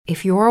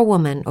If you're a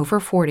woman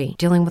over 40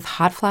 dealing with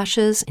hot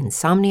flashes,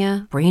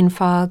 insomnia, brain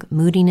fog,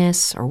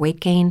 moodiness, or weight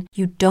gain,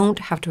 you don't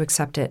have to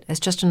accept it as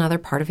just another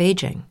part of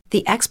aging.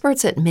 The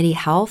experts at MIDI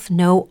Health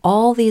know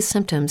all these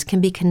symptoms can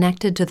be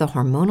connected to the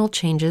hormonal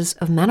changes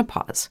of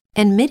menopause.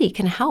 And MIDI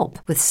can help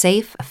with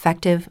safe,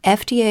 effective,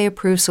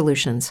 FDA-approved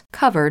solutions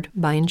covered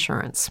by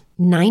insurance.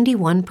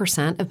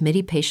 91% of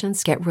MIDI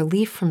patients get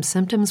relief from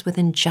symptoms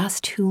within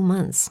just 2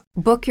 months.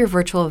 Book your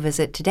virtual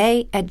visit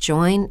today at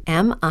joinmidi.com.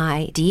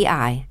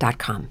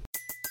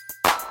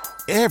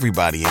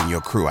 Everybody in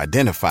your crew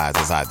identifies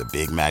as either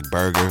Big Mac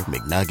Burger,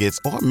 McNuggets,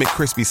 or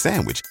McCrispy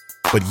Sandwich.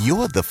 But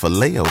you're the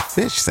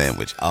Filet-O-Fish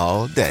Sandwich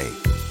all day.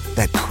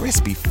 That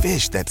crispy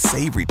fish, that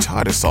savory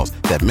tartar sauce,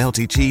 that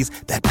melty cheese,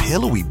 that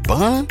pillowy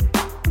bun.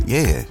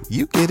 Yeah,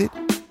 you get it.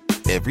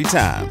 Every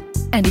time.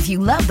 And if you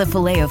love the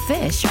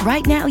Filet-O-Fish,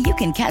 right now you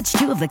can catch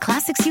 2 of the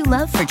classics you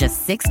love for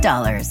just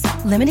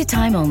 $6. Limited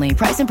time only.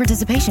 Price and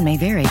participation may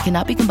vary.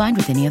 Cannot be combined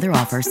with any other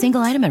offer.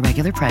 Single item at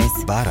regular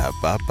price.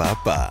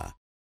 Ba-da-ba-ba-ba.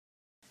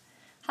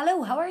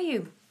 Hello, how are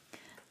you?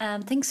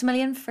 Thanks a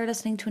million for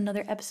listening to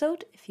another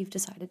episode, if you've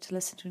decided to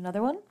listen to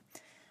another one.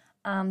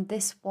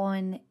 This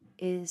one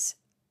is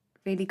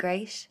really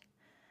great.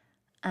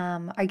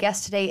 Our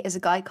guest today is a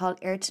guy called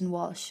Ayrton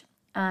Walshe,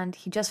 and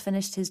he just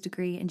finished his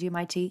degree in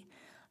GMIT.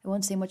 I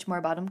won't say much more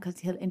about him because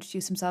he'll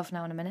introduce himself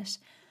now in a minute,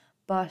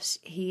 but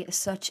he is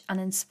such an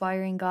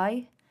inspiring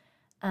guy.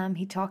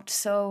 He talked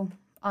so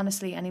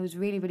honestly, and he was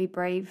really, really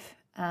brave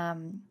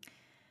on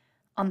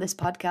this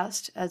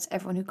podcast, as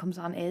everyone who comes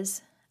on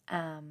is.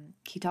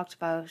 He talked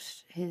about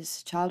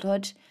his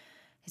childhood,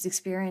 his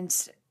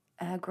experience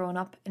growing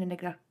up in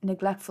a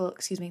neglectful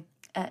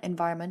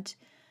environment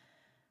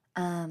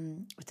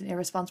with an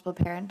irresponsible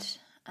parent,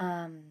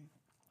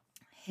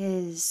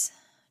 his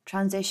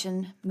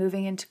transition,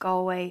 moving into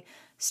Galway,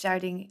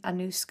 starting a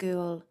new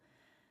school,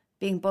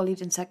 being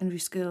bullied in secondary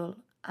school,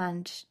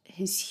 and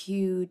his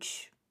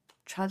huge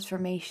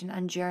transformation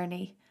and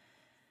journey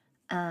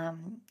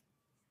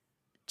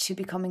to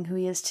becoming who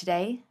he is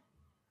today,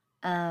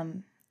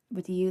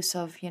 with the use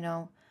of,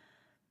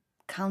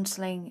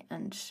 counselling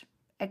and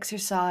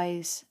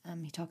exercise.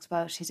 He talks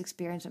about his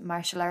experience with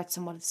martial arts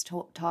and what it's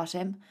taught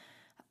him,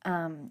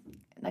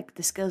 like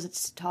the skills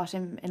it's taught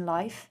him in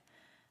life.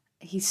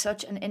 He's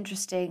such an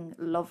interesting,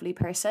 lovely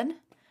person.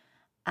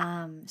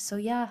 So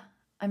yeah,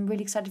 I'm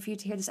really excited for you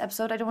to hear this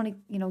episode. I don't want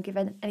to, give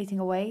anything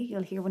away.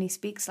 You'll hear when he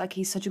speaks, like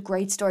he's such a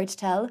great story to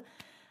tell.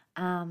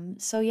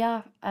 So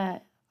yeah,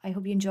 I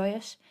hope you enjoy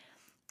it.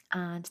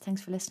 And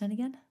thanks for listening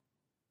again.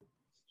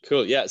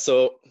 Cool. Yeah.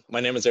 So my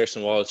name is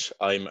Ayrton Walshe.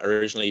 I'm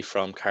originally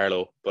from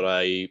Carlow, but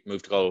I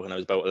moved to Galway when I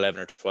was about 11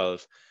 or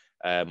 12.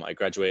 I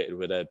graduated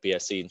with a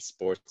BSc in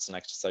Sports and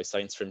Exercise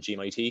Science from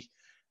GMIT.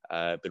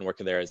 I've been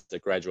working there as the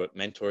graduate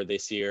mentor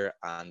this year.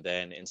 And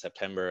then in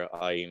September,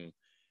 I'm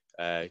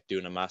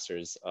doing a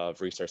Master's of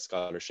Research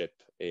Scholarship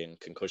in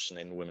Concussion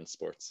in Women's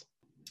Sports.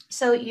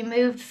 So you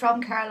moved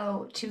from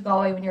Carlow to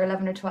Galway when you were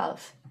 11 or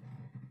 12?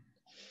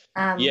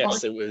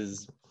 Yes, it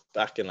was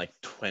back in like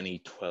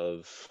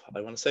 2012,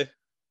 I want to say.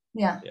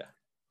 Yeah.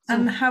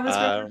 And how was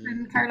it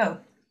in Carlow?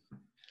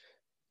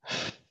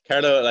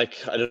 Carlow, I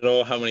don't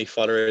know how many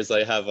followers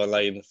I have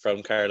online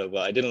from Carlow,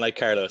 but I didn't like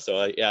Carlow,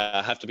 so I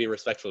have to be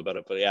respectful about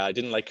it. But yeah, I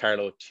didn't like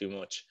Carlow too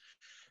much.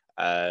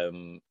 I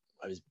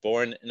was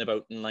born in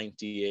about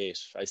 98.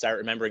 I started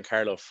remembering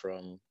Carlow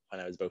from when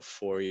I was about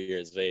 4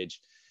 years of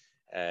age.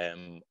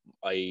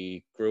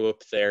 I grew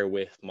up there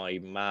with my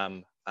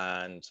mum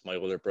and my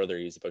older brother.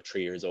 He's about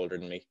 3 years older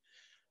than me,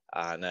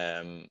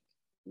 and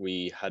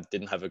we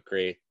didn't have a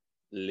great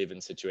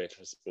living situation.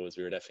 I suppose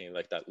we were definitely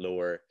like that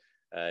lower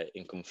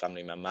income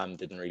family. My mum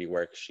didn't really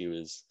work. She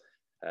was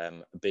a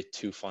bit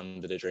too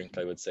fond of the drink,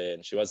 I would say,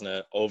 and she wasn't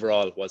a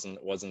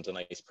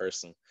nice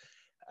person.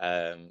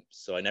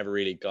 So I never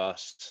really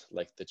got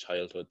like the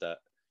childhood that,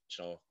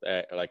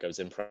 like I was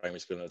in primary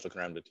school and I was looking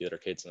around with the other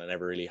kids, and I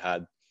never really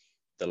had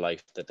the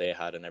life that they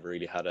had. I never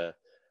really had a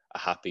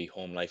happy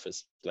home life.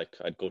 As like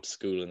I'd go to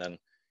school and then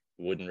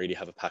wouldn't really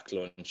have a packed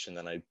lunch, and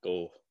then I'd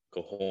go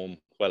home.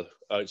 Well,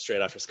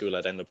 straight after school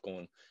I'd end up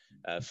going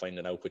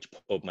finding out which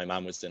pub my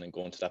mum was in and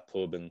going to that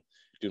pub and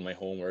doing my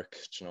homework,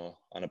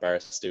 on a bar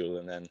stool,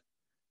 and then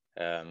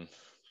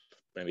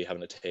maybe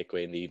having a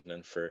takeaway in the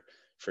evening for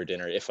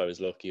dinner if I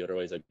was lucky.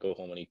 Otherwise I'd go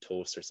home and eat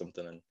toast or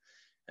something,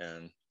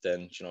 and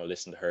then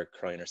listen to her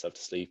crying herself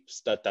to sleep.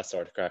 That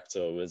sort of crack.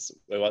 So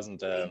it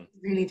wasn't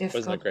really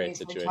difficult. Wasn't a great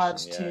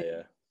situation.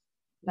 Yeah.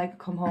 Like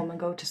come home and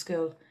go to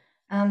school.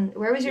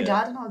 Where was your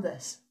dad in all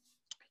this?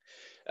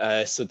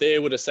 So they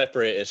would have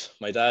separated.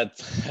 My dad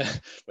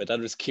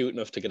was cute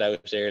enough to get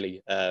out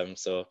early.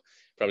 So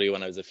probably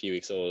when I was a few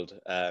weeks old,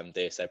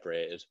 they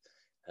separated.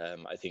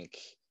 I think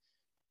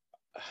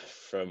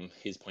from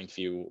his point of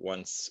view,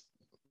 once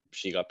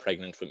she got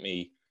pregnant with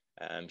me,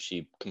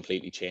 she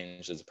completely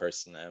changed as a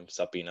person,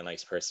 stopped being a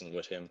nice person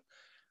with him.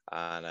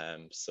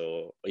 And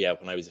so yeah,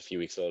 when I was a few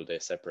weeks old, they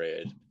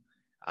separated,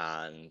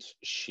 and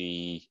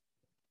she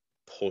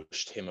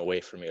pushed him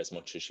away from me as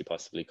much as she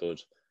possibly could.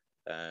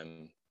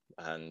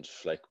 And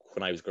like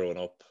when I was growing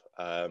up,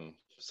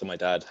 so my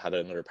dad had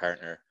another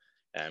partner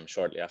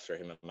shortly after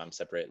him and mum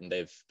separated, and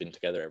they've been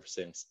together ever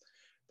since.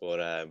 But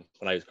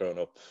when I was growing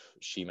up,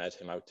 she made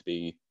him out to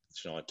be,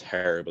 a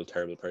terrible,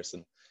 terrible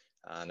person.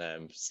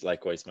 And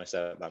likewise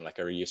myself, I'm like,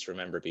 I used to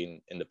remember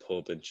being in the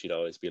pub, and she'd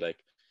always be like,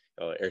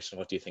 "Oh, Ayrton,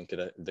 what do you think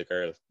of the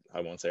girl?"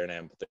 I won't say her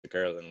name, but the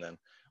girl. And then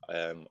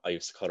I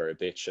used to call her a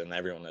bitch, and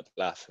everyone would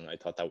laugh, and I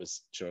thought that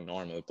was,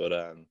 normal.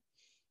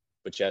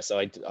 But yes,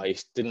 I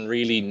didn't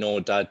really know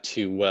Dad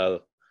too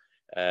well.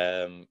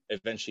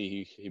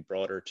 Eventually he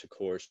brought her to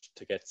court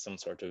to get some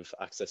sort of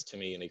access to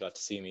me, and he got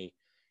to see me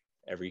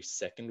every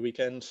second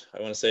weekend,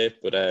 I want to say.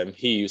 But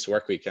he used to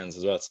work weekends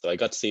as well, so I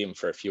got to see him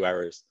for a few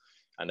hours,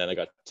 and then I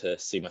got to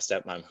see my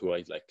stepmom, who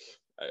I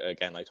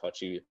thought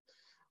she,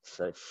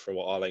 for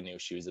all I knew,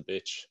 she was a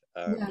bitch.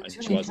 And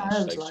she wasn't.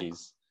 Like,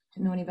 she's,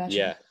 didn't know any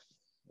better.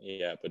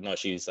 Yeah, but no,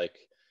 she's like,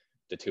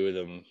 the two of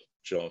them,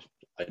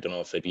 I don't know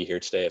if I'd be here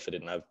today if I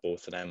didn't have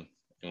both of them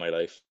in my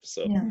life.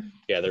 So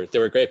yeah, they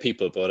were great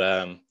people.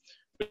 But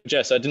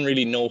yes, I didn't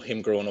really know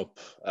him growing up.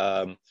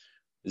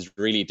 Was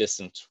really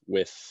distant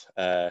with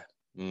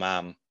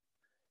mom,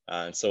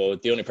 and so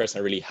the only person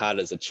I really had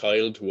as a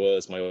child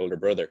was my older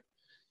brother.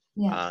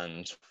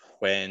 And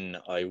when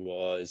I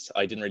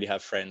didn't really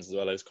have friends as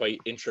well. I was quite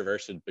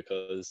introverted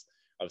because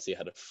obviously I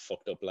had a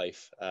fucked up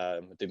life. I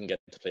didn't get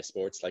to play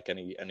sports like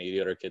any of the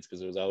other kids,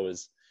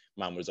 because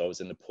mom was always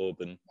in the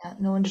pub, and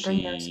no one to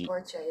bring their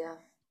sports.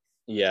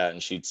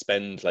 And she'd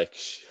spend, like,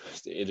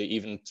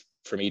 even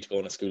for me to go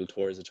on a school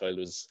tour as a child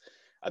was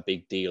a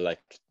big deal.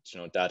 Like,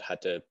 Dad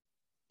had to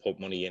put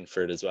money in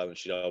for it as well, and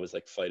she'd always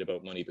like fight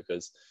about money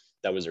because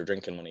that was her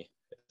drinking money,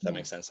 if that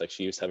makes sense. Like,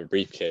 she used to have a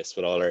briefcase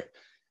with all her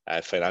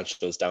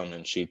financials down,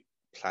 and she'd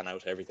plan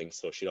out everything,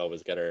 so she'd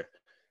always get her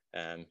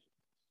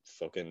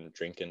fucking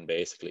drinking,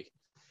 basically.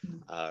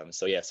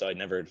 So I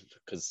never,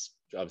 because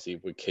obviously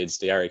with kids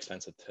they are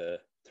expensive to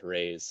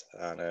raise,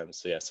 and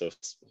so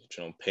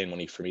paying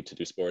money for me to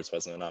do sports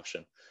wasn't an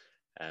option,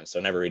 and so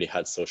I never really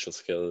had social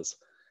skills.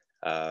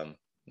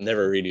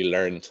 Never really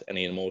learned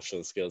any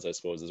emotional skills, I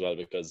suppose, as well,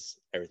 because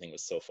everything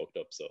was so fucked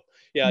up. So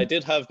yeah, I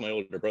did have my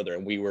older brother,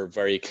 and we were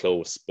very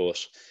close,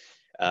 but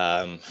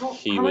how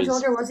much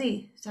older was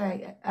he?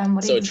 Sorry.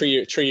 So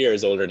 3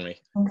 years older than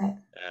me. Okay.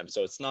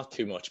 So it's not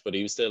too much, but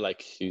he was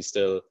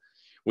still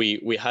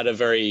we had a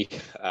very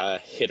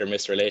hit or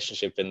miss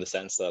relationship, in the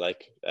sense that,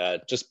 like,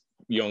 just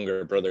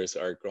younger brothers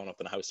are growing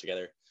up in a house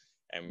together,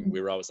 and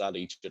we were always at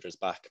each other's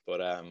back, but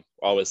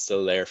always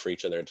still there for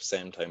each other at the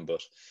same time.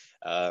 But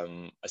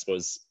I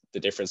suppose the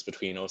difference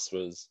between us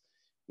was,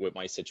 with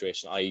my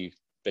situation, I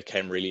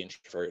became really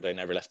introverted. I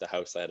never left the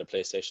house. I had a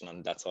PlayStation,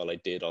 and that's all I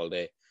did all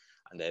day.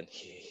 And then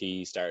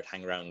he started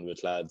hanging around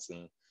with lads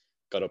and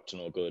got up to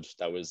no good.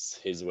 That was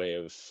his way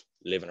of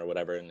living or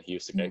whatever, and he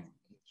used to get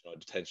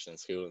detention in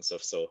school and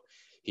stuff. So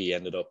he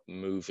ended up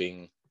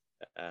moving.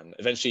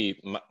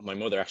 Eventually, my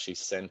mother actually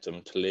sent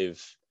him to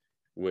live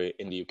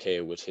in the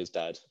UK with his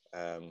dad.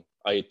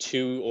 I had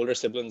two older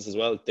siblings as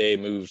well. They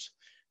moved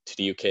to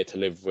the UK to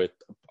live with,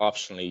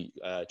 optionally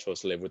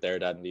chose to live with their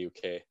dad in the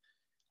UK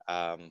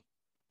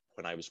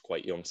when I was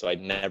quite young. So I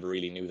never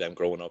really knew them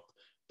growing up.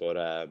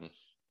 But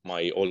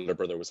my older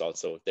brother was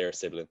also their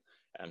sibling.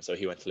 So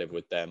he went to live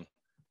with them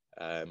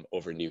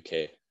over in the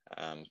UK.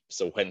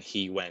 So when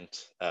he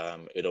went,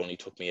 it only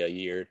took me a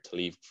year to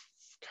leave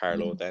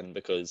Carlo then,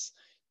 because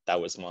that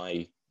was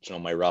my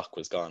rock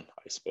was gone,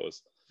 I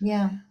suppose.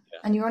 Yeah.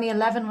 And you were only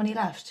 11 when he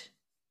left.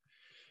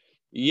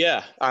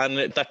 Yeah, and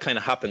that kind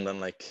of happened in,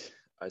 like,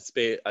 I'd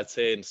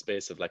say in the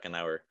space of like an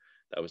hour,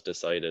 that was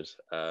decided.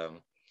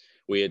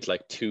 We had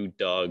like two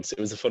dogs. It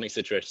was a funny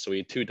situation. So we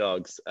had two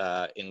dogs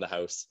in the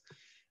house,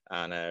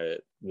 and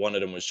one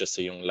of them was just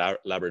a young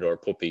Labrador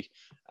puppy,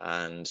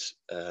 and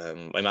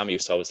my mum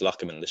used to always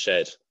lock him in the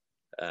shed,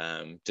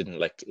 didn't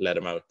like let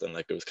him out, and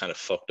like it was kind of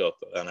fucked up.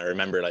 And I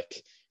remember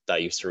like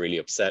that used to really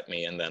upset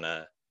me. And then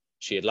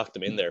she had locked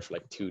him in there for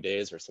like 2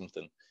 days or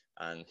something,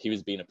 and he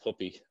was being a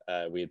puppy.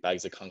 We had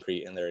bags of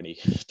concrete in there, and he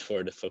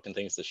tore the fucking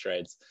things to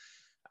shreds.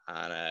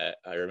 And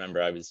I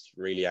remember I was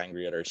really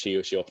angry at her. She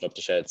opened up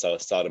the shed,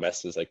 saw the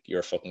mess, was like,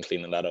 "You're fucking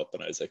cleaning that up."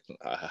 And I was like,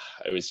 I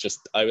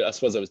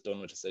suppose I was done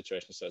with the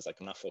situation. So I was like,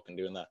 "I'm not fucking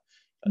doing that.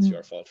 That's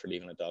your fault for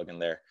leaving a dog in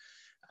there."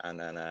 And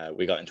then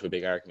we got into a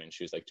big argument.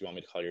 She was like, "Do you want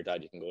me to call your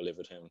dad? You can go live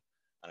with him."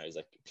 And I was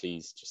like,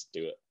 "Please, just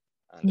do it."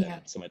 And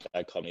then so my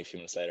dad called me a few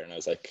minutes later, and I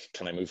was like,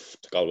 "Can I move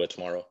to Galway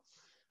tomorrow?"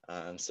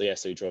 And so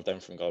he drove down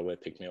from Galway,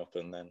 picked me up,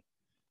 and then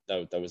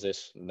that was it.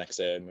 The next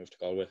day I moved to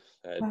Galway.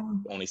 I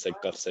only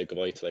got to say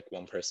goodbye to like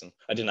one person.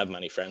 I didn't have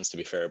many friends, to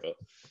be fair, but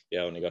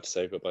yeah, I only got to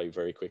say goodbye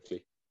very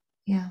quickly.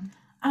 Yeah.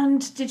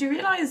 And did you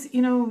realize,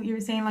 you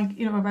were saying like,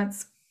 about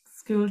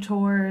school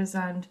tours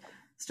and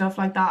stuff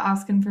like that,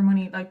 asking for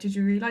money, like, did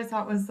you realize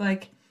that was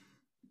like,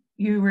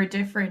 you were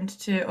different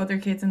to other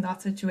kids in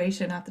that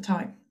situation at the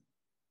time?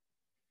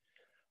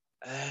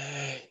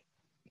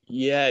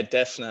 Yeah,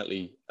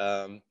 definitely.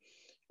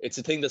 It's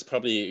a thing that's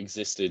probably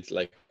existed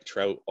like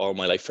throughout all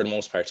my life, for the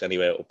most part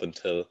anyway, up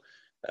until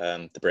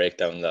the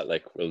breakdown that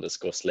like we'll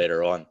discuss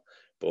later on.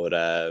 But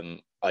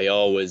I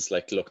always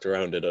like looked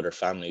around at other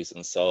families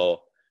and saw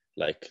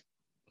like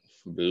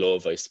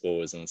love, I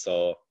suppose, and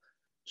saw,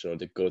 you know,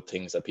 the good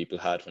things that people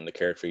had when they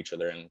cared for each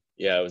other. And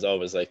yeah, it was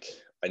always like,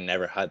 I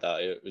never had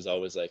that. It was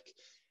always like,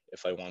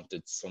 if I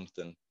wanted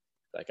something,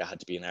 like I had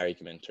to be an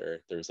argument,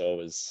 or there was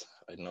always,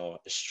 I don't know,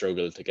 a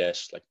struggle to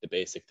get like the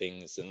basic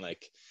things. And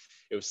like,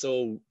 it was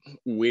so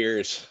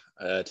weird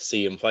to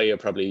see, and why I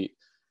probably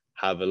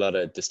have a lot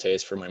of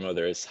distaste for my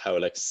mother is how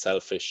like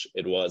selfish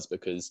it was,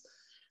 because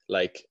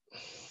like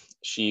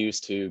she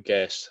used to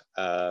get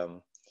a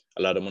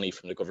lot of money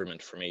from the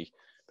government for me,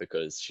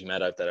 because she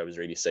made out that I was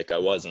really sick. I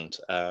wasn't.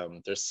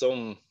 There's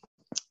some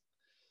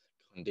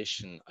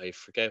condition, I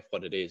forget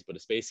what it is, but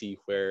it's basically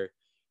where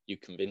you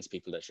convince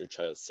people that your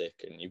child's sick,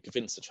 and you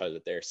convince the child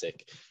that they're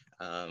sick.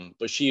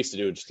 But she used to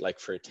do it like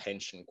for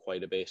attention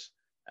quite a bit,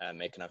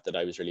 making out that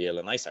I was really ill,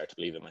 and I started to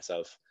believe it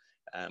myself.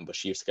 But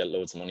she used to get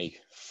loads of money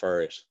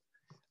for it.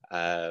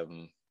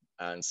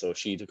 And so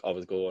she'd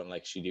always go on,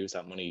 like she'd use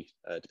that money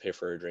to pay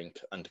for her drink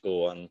and to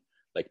go on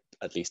like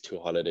at least 2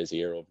 holidays a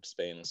year over to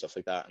Spain and stuff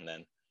like that. And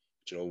then,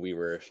 you know, we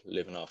were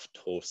living off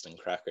toast and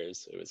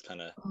crackers. It was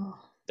kind of,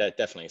 that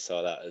definitely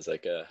saw that as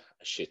like a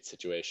shit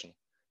situation.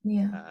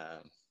 Yeah.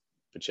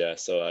 But yeah,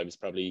 so I was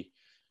probably,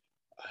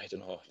 I don't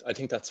know, I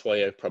think that's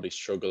why I probably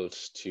struggled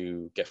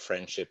to get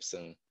friendships.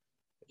 And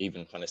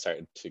even when I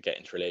started to get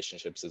into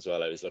relationships as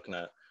well, I was looking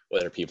at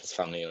other people's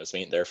family, and I was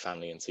meeting their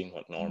family and seeing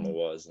what normal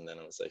was. And then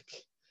I was like,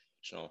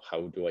 you know,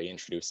 how do I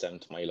introduce them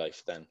to my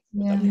life then?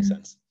 If that makes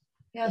sense.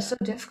 Yeah, it's so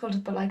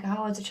difficult, but like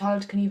how as a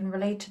child can even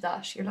relate to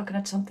that? You're looking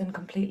at something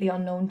completely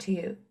unknown to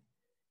you.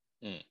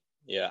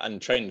 Yeah,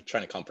 and trying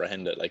to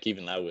comprehend it. Like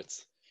even now,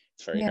 it's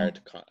very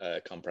hard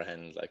to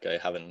comprehend. Like I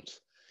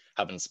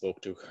haven't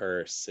spoke to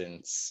her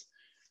since.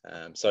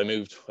 So I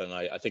moved when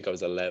I think I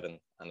was 11,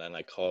 and then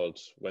I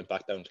went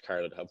back down to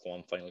Carlow to have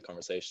one final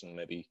conversation,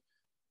 maybe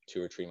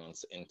 2 or 3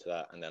 months into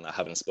that, and then I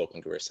haven't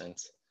spoken to her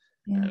since.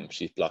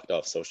 She's blocked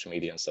off social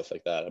media and stuff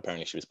like that.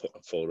 Apparently, she was putting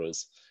up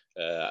photos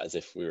as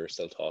if we were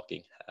still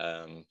talking.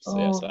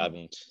 So I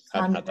haven't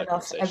had that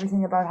conversation.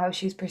 Everything about how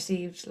she's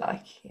perceived,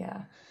 like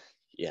yeah,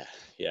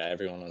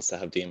 everyone wants to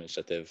have the image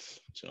that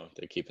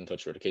they keep in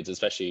touch with their kids.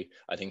 Especially,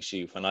 I think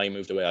when I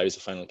moved away, I was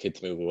the final kid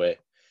to move away,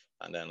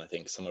 and then I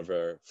think some of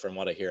her, from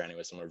what I hear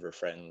anyway, some of her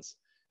friends,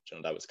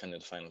 that was kind of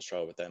the final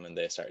straw with them, and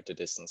they started to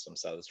distance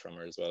themselves from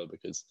her as well,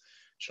 because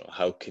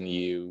how can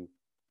you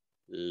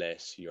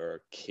let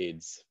your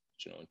kids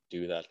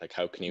do that? Like,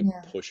 how can you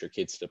push your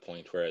kids to the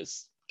point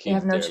whereas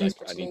kids they're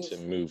like, I need to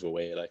move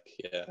away, like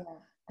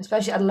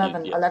especially at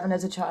 11 11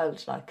 as a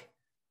child, like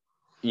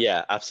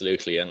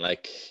absolutely. And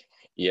like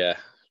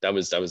that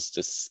was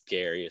the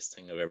scariest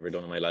thing I've ever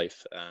done in my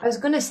life. I was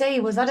gonna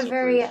say, was that a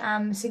very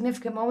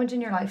significant moment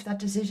in your life, that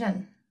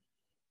decision?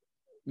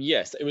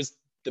 Yes, it was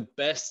the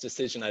best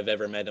decision I've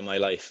ever made in my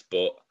life,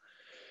 but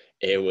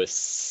it was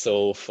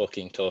so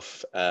fucking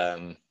tough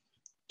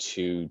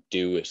to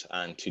do it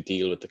and to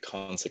deal with the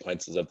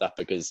consequences of that,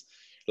 because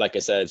like I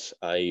said,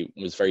 I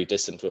was very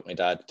distant with my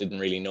dad, didn't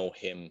really know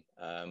him.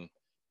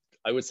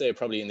 I would say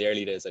probably in the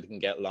early days I didn't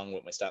get along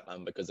with my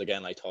stepmom, because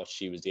again I thought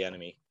she was the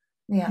enemy.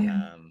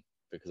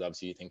 Because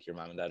obviously you think your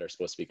mom and dad are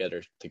supposed to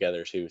be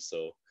together too,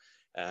 so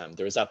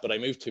there was that. But I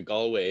moved to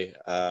Galway,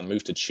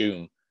 moved to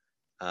Tuam,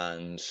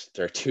 and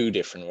there are 2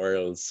 different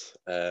worlds.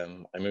 I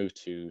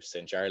moved to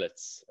St.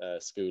 Jarlath's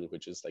school,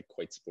 which is like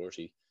quite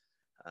sporty.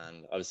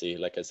 And obviously,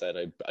 like I said,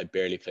 I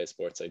barely play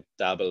sports. I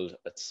dabbled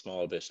a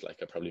small bit, like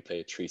I probably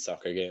played 3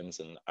 soccer games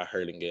and a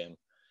hurling game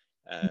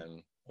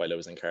while I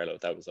was in Carlow.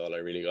 That was all I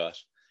really got.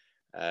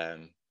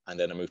 And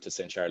then I moved to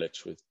St. Charlotte,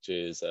 which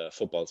is a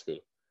football school.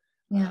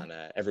 And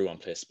everyone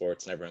plays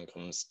sports, and everyone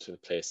comes to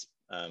play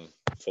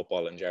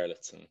football in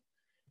Jarlath's. And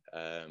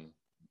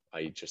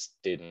I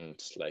just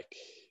didn't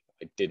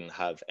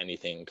have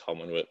anything in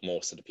common with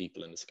most of the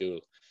people in the school.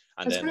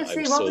 And I was going to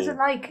say, what was it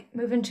like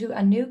moving to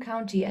a new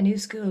county, a new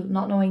school,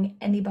 not knowing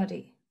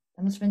anybody?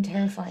 That must have been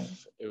terrifying.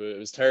 It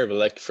was terrible.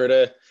 Like for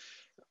the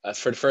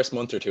first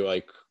month or 2,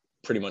 I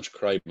pretty much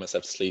cried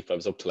myself to sleep. I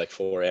was up to like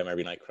 4 a.m.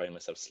 every night crying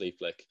myself to sleep.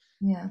 Like,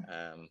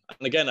 and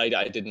again,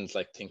 I didn't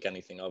like think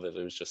anything of it.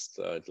 It was just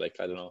like,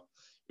 I don't know,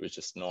 it was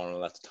just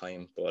normal at the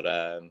time. But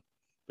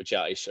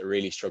yeah, I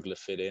really struggled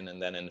to fit in.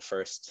 And then in the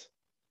first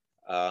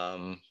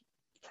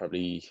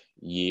probably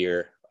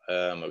year,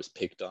 I was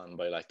picked on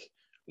by like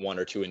 1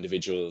 or 2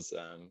 individuals.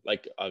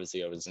 Like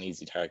obviously I was an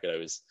easy target. I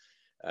was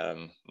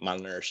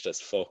malnourished as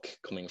fuck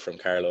coming from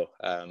Carlow.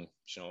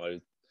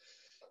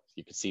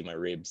 You could see my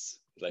ribs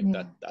like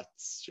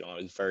that's I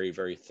was very,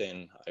 very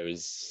thin. I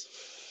was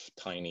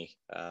tiny,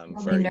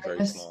 very nervous.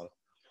 Very small,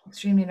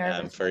 extremely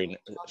nervous,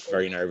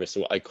 very nervous.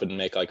 So I couldn't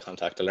make eye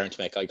contact. I learned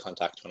to make eye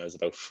contact when I was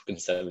about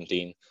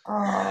 17.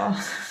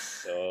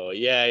 So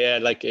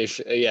like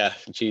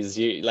geez,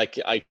 like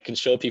I can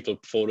show people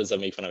photos of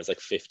me when I was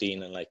like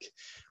 15, and like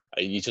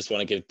you just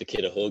want to give the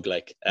kid a hug,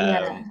 like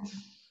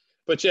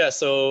but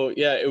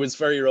it was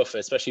very rough,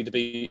 especially to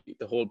be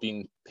the whole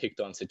being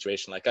picked on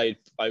situation. Like I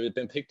had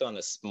been picked on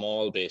a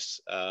small bit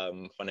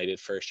when I did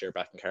first year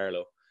back in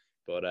Carlow,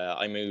 But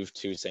I moved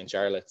to St.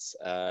 Charlotte's.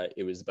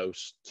 It was about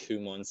 2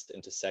 months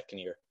into second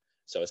year.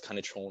 So I was kind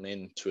of thrown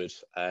into it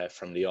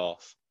from the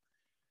off.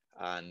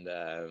 And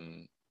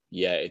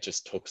yeah, it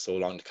just took so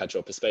long to catch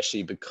up,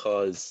 especially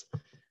because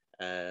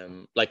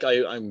like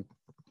I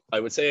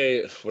would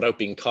say, without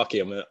being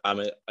cocky,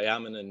 I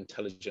am an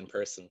intelligent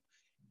person.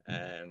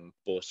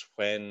 But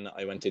when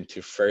I went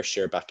into first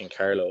year back in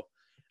Carlow,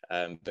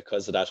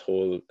 because of that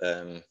whole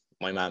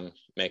my mum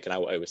making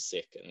out I was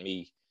sick and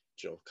me,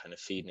 kind of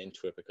feeding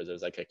into it because I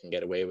was like, I can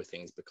get away with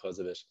things because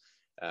of it.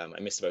 I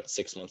missed about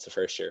 6 months of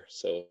first year.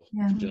 So,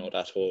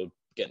 that whole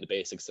getting the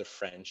basics of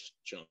French,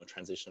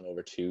 transitioning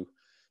over to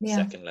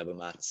second level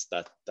maths,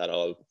 that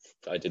all,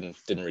 I didn't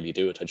really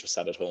do it. I just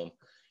sat at home.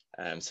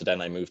 So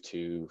then I moved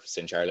to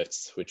St.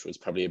 Charlotte's, which was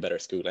probably a better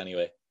school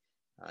anyway.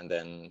 And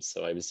then,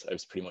 so I was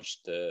pretty much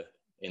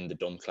in the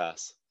dumb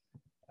class,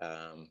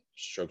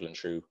 struggling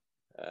through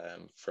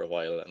for a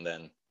while. And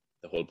then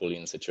the whole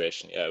bullying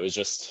situation. Yeah, it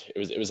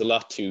was a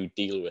lot to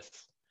deal with.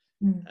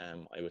 I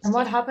would And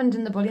what say. happened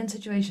in the bullying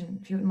situation,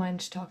 if you wouldn't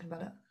mind talking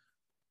about it?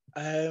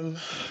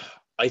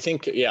 I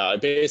think, yeah, I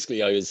was,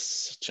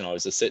 I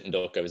was a sitting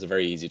duck. I was a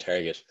very easy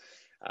target.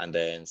 And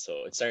then,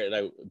 so it started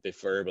out a bit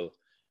verbal.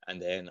 And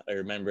then I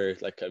remember,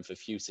 like, I have a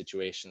few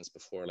situations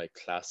before, like,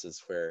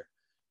 classes where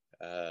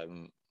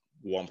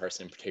one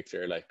person in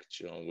particular, like,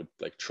 would,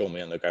 like, throw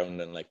me on the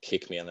ground and, like,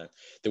 kick me. And then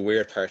the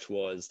weird part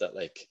was that,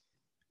 like,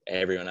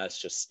 everyone else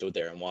just stood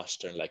there and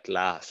watched and, like,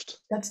 laughed.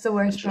 That's the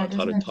worst part,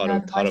 isn't it?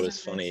 Thought it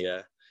was funny,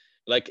 yeah.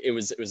 Like, it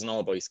was an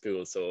all-boys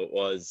school, so it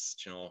was,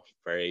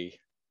 very,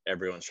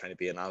 everyone's trying to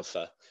be an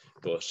alpha.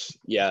 But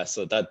yeah,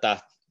 so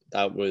that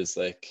was,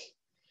 like,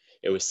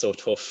 it was so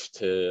tough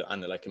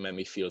and like, it made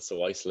me feel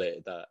so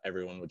isolated that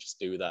everyone would just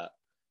do that.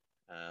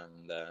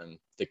 And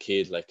the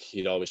kid, like,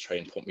 he'd always try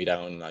and put me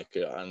down, like,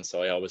 and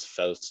so I always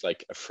felt,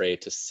 like,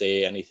 afraid to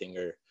say anything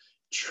or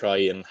try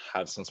and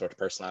have some sort of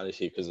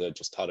personality because I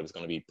just thought it was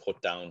going to be put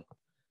down.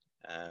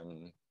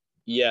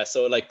 Yeah,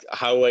 so, like,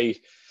 how I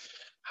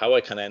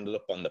kind of ended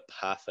up on the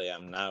path I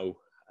am now,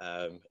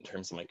 in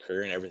terms of my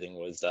career and everything,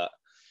 was that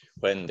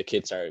when the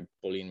kids started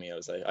bullying me, I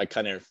was like, I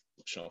kind of,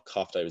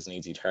 coughed I was an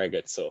easy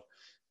target. So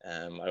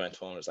I went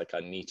home and was like, I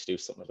need to do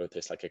something about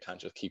this. Like, I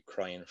can't just keep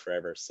crying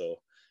forever. So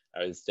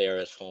I was there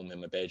at home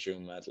in my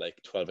bedroom at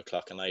like 12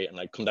 o'clock at night, and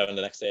I'd come down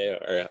the next day,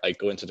 or I'd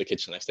go into the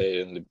kitchen the next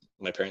day, and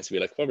my parents would be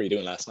like, what were you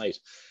doing last night?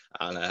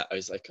 And I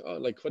was like, oh,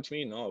 like, what do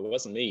you mean? No, it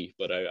wasn't me.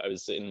 But I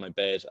was in my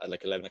bed at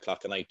like 11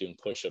 o'clock at night doing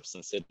push-ups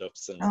and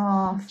sit-ups and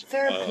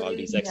all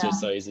these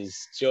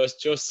exercises,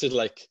 just to,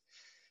 like,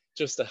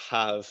 just to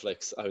have,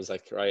 like, I was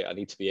like, right, I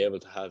need to be able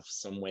to have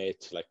some way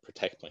to, like,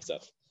 protect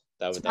myself.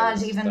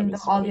 Even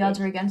all the odds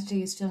were against you,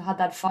 you still had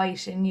that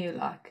fight in you,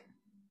 like.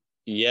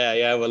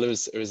 Yeah. Well, it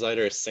was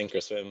either sink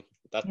or swim.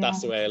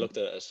 That's the way I looked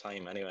at it at the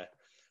time, anyway.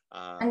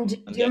 And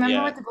do you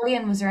remember with the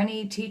bullying, was there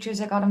any teachers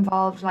that got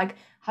involved? Like,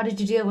 how did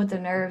you deal with the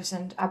nerves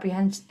and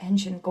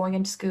apprehension going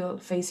into school,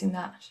 facing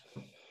that?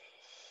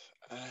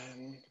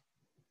 I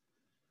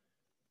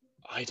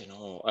don't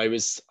know. I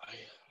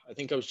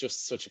think I was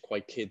just such a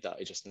quiet kid that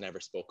I just never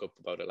spoke up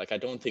about it. Like, I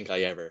don't think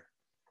I ever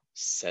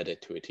said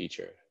it to a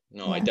teacher.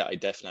 No, yeah. I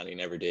definitely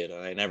never did.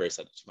 And I never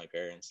said it to my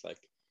parents. Like,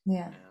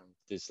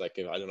 this, like,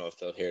 I don't know if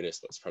they'll hear this,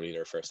 but it's probably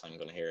their first time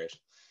going to hear it.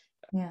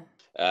 Yeah.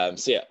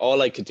 So yeah,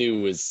 all I could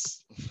do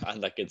was, and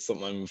like, it's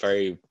something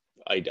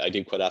I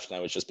do quite often,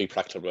 I would just be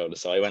practical about it.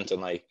 So I went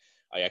and I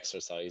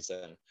exercised,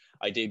 and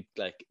I did,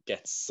 like,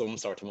 get some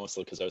sort of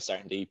muscle because I was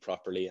starting to eat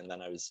properly, and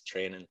then I was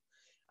training.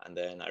 And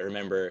then I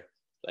remember,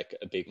 like,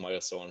 a big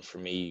milestone for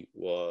me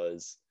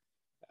was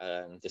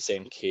the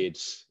same kid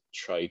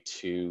tried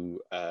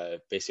to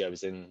basically, I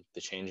was in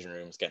the changing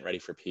rooms getting ready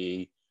for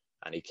PE,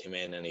 and he came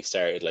in and he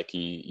started like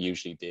he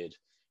usually did,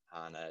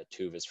 and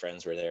two of his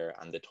friends were there,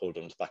 and they told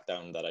him to back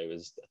down, that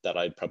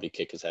I'd probably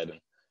kick his head in.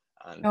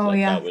 And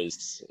that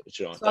was,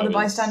 so all the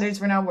bystanders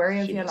were now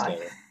wary of you,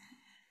 like.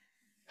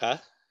 Huh?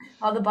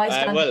 All the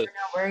bystanders were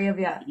now wary of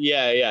you.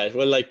 Yeah.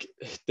 Well, like,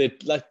 the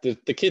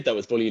kid that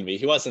was bullying me,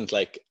 he wasn't,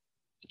 like,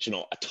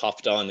 a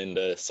top don in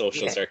the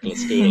social circle of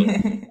school.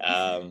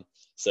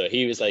 So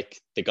he was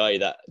like the guy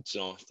that,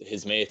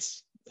 his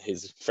mates,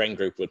 his friend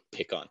group would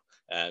pick on.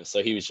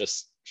 So he was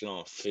just,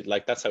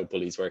 like, that's how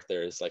bullies work.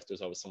 There's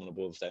always someone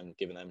above them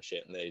giving them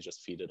shit, and they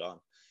just feed it on.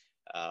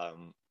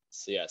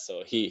 So yeah,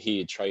 so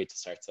he tried to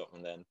start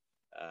something, and then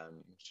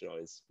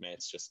his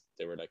mates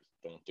they were like,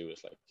 don't do it,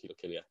 like, he'll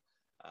kill you.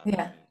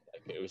 Like,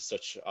 it was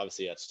such,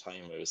 obviously at the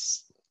time,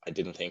 I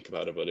didn't think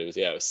about it, but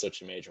it was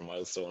such a major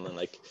milestone. And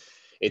like,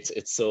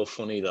 it's so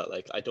funny that,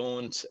 like, I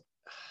don't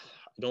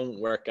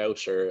work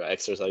out or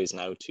exercise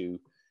now to,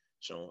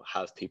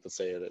 have people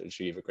say that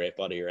you have a great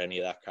body or any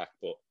of that crack,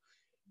 but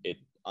it,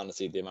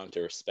 honestly, the amount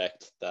of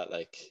respect that,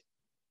 like,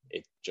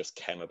 it just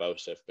came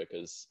about it,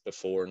 because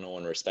before no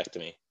one respected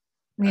me.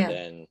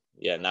 And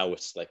then, now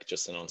it's like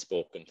just an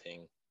unspoken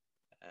thing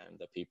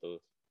that people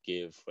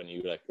give when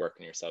you, like, work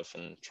on yourself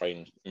and try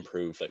and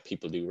improve. Like,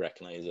 people do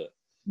recognize it.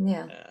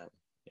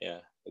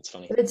 It's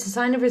funny, but it's a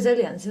sign of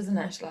resilience, isn't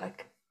it?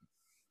 Like,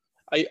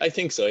 I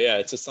think so. Yeah,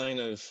 it's a sign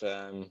of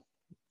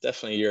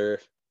definitely you're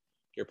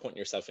putting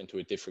yourself into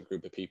a different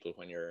group of people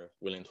when you're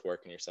willing to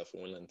work on yourself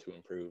and willing to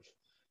improve.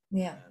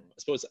 Yeah. I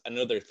suppose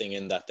another thing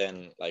in that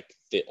then, like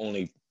the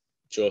only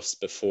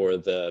just before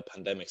the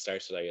pandemic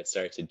started, I had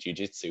started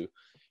jiu-jitsu,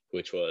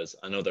 which was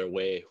another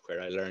way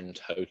where I learned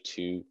how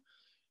to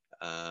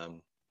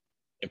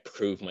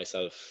improve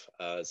myself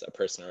as a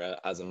person or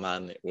as a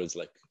man. It was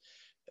like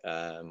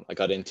I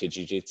got into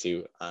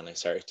jiu-jitsu and I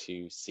started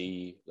to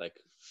see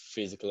like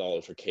physical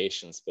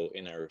altercations, but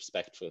in a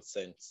respectful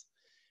sense.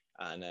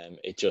 And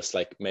it just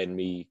like made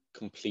me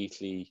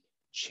completely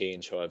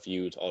change how I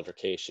viewed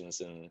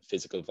altercations and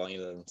physical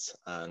violence,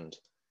 and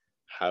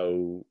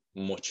how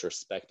much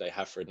respect I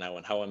have for it now,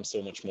 and how I'm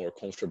so much more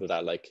comfortable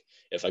that like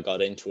if I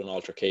got into an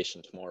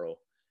altercation tomorrow,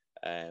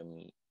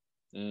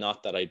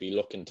 not that I'd be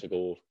looking to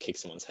go kick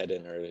someone's head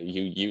in or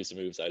use the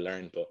moves I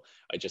learned, but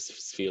I just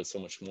feel so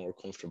much more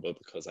comfortable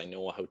because I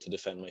know how to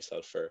defend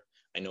myself, or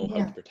I know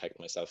how to protect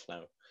myself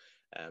now.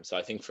 So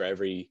I think for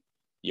every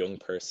young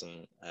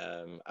person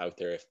out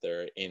there, if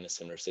they're in a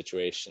similar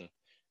situation,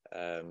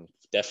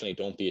 definitely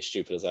don't be as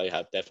stupid as I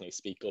have. Definitely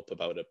speak up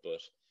about it,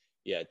 but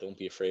yeah, don't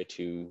be afraid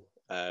to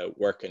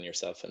work on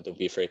yourself, and don't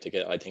be afraid to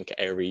get. I think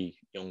every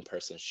young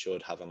person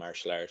should have a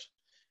martial art,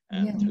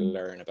 to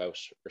learn about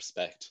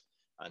respect,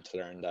 and to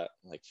learn that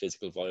like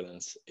physical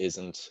violence is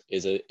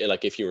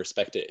like, if you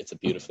respect it, it's a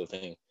beautiful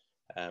thing,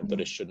 but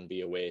it shouldn't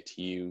be a way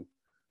to you.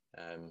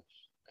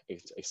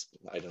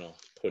 I don't know,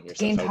 putting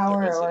yourself out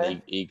there as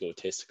an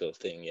egotistical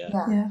thing.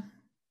 Yeah.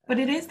 But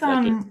it is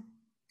like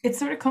it's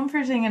sort of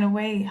comforting in a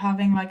way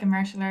having like a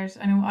martial art.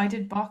 I know I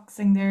did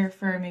boxing there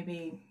for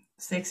maybe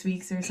 6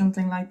 weeks or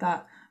something like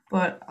that.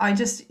 But I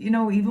just,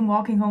 even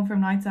walking home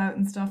from nights out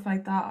and stuff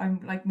like that,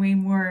 I'm like way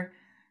more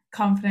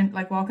confident,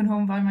 like walking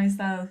home by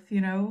myself,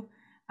 there's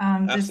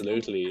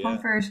absolutely,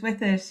 comfort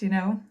with it,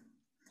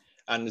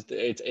 And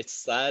it's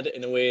sad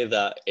in a way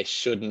that it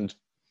shouldn't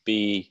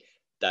be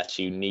that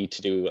you need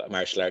to do a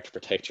martial art to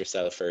protect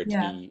yourself or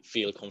to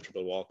feel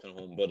comfortable walking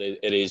home, but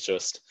it is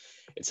just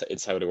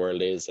it's how the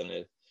world is. And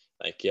it,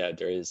 like,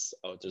 there's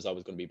always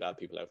going to be bad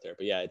people out there,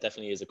 but it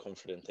definitely is a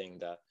comforting thing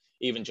that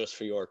even just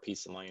for your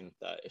peace of mind,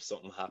 that if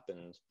something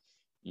happened,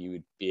 you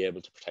would be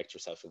able to protect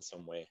yourself in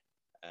some way,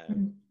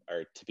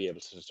 or to be able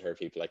to deter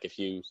people. Like if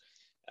you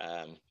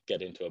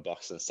get into a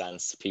boxing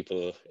stance,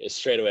 people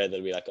straight away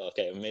they'll be like,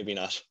 okay, maybe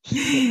not.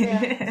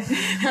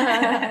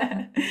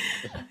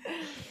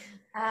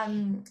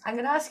 I'm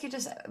gonna ask you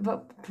just,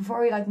 but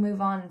before we like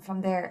move on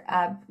from there,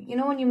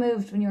 when you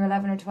moved when you were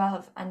 11 or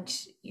 12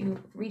 and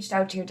you reached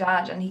out to your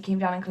dad and he came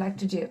down and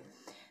collected you,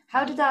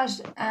 how did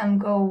that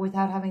go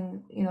without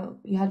having,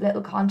 you had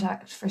little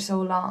contact for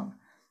so long,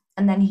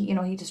 and then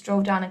he just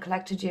drove down and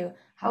collected you?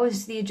 How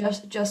was the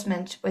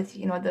adjustment with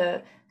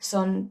the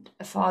son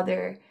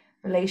father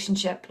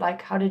relationship?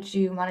 Like, how did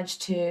you manage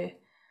to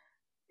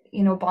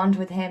bond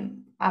with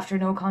him after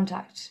no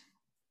contact?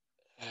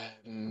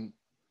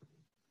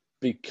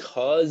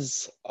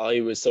 Because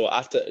I was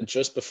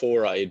just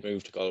before I had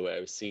moved to Galway,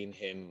 I was seeing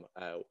him.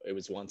 It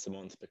was once a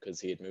month because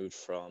he had moved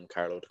from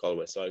Carlow to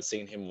Galway, so I was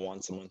seeing him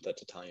once a month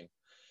at a time.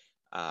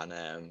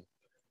 And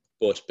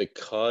but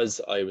because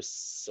I was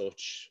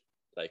such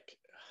like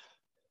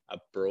a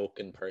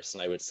broken person,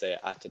 I would say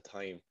at the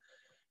time,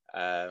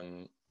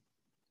 and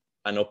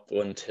up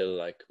until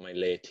like my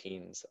late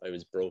teens, I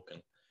was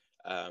broken.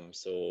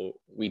 So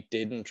we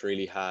didn't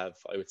really have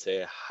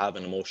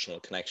an emotional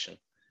connection.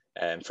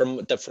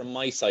 From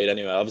my side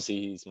anyway. Obviously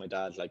he's my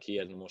dad, like he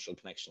had an emotional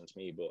connection to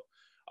me, but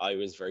I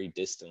was very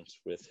distant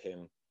with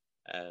him.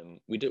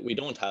 We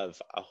don't have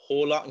a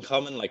whole lot in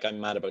common. Like, I'm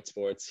mad about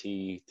sports.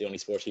 The only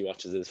sport he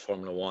watches is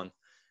Formula One,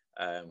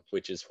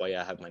 which is why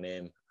I have my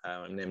name.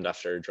 I'm named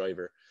after a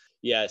driver.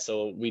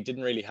 So we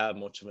didn't really have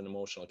much of an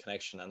emotional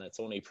connection, and it's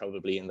only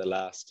probably in the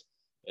last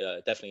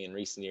definitely in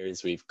recent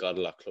years we've got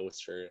a lot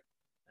closer.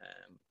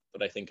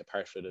 But I think a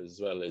part of it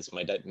as well is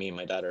me and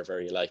my dad are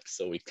very alike,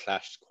 so we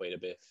clashed quite a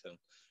bit. And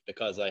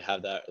because I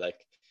have that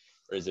like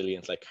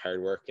resilient, like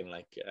hard work and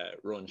like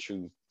run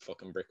through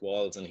fucking brick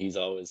walls, and he's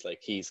always like,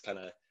 he's kind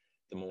of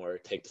the more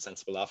take the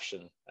sensible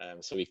option.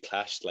 So we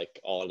clashed like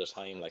all the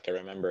time. Like I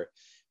remember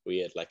we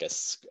had like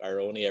our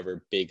only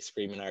ever big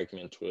screaming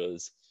argument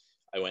was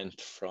I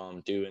went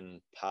from doing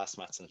pass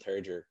mats in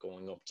third year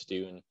going up to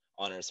doing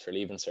honours for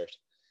Leaving Cert,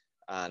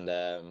 and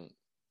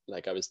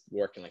like I was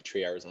working like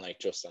 3 hours a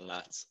night just on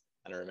mats.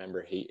 And I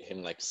remember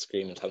him like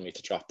screaming, telling me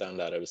to drop down,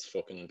 that I was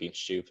fucking being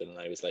stupid. And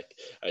I was like,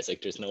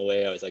 there's no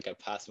way. I was like, I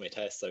passed my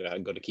test.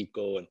 I'm going to keep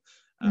going.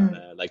 And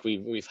like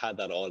we've had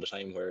that all the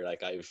time where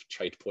like I've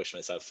tried to push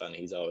myself and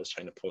he's always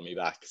trying to pull me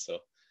back. So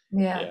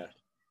mad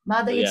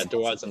that there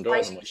wasn't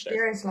much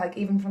there. Like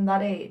even from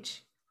that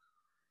age.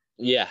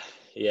 I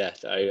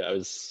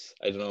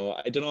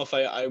don't know if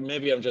I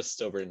maybe I'm just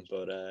stubborn,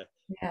 but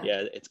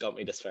it's got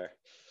me this far.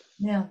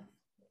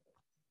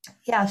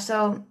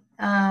 So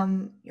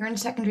you're in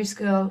secondary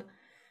school,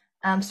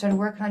 started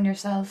working on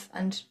yourself,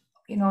 and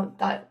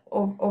that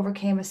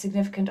overcame a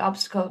significant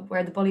obstacle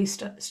where the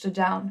bullies stood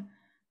down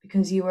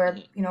because you were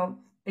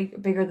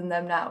bigger than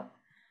them now.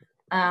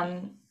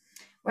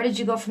 Where did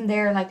you go from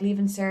there, like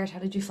leaving cert? How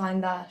did you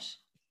find that?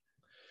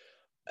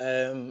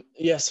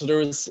 Yeah, so there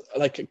was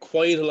like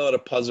quite a lot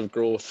of positive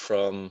growth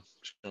from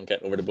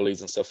getting over the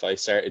bullies and stuff. I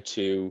did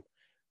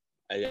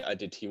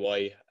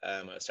TY.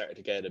 I started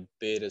to get a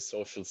bit of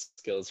social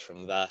skills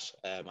from that.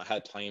 I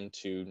had time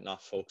to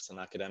not focus on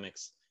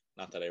academics,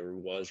 not that I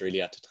was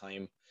really at the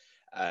time.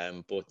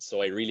 But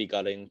so I really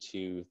got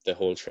into the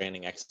whole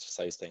training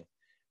exercise thing.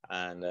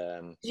 And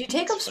Did you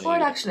take it's up sport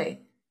funny. actually?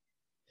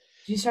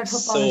 Did you start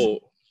football as well?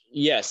 So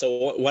yeah,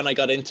 so when I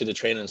got into the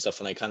training and stuff,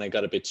 and I kind of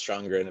got a bit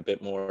stronger and a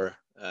bit more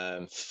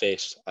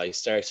fit, I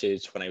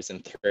started when I was in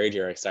third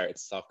year. I started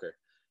soccer.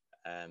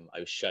 I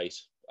was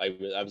shite.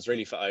 I was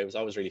really I was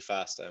always really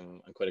fast.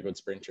 I'm quite a good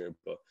sprinter,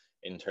 but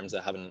in terms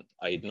of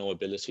I had no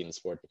ability in the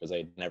sport because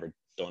I'd never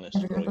done it Never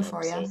done it growing up.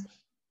 before, So yeah.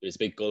 there's a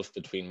big gulf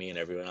between me and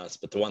everyone else.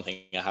 But the one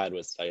thing I had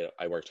was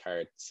I worked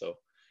hard. So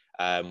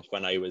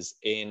when I was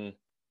in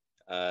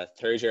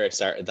third year, I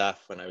started that.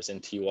 When I was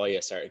in TY, I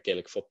started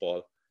Gaelic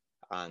football.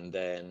 And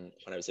then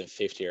when I was in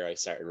fifth year, I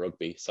started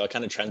rugby. So I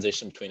kind of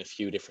transitioned between a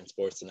few different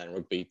sports, and then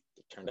rugby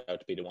turned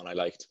out to be the one I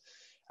liked.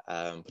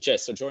 But yeah,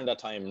 so during that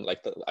time,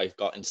 like I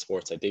got into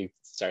sports, I did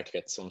start to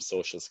get some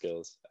social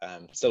skills.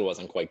 Still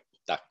wasn't quite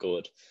that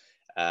good.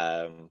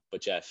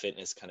 But yeah,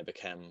 fitness kind of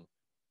became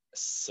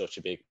such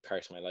a big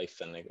part of my life,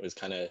 and it was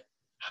kind of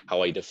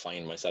how I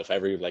defined myself.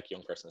 Every like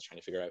young person is trying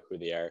to figure out who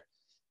they are.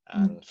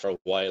 And for a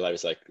while, I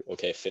was like,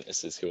 okay,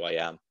 fitness is who I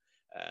am.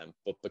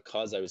 But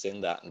because I was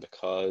in that, and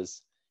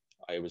because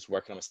I was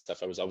working on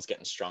myself, I was always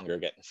getting stronger,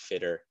 getting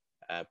fitter,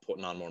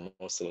 putting on more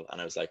muscle. And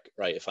I was like,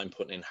 right, if I'm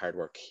putting in hard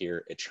work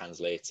here, it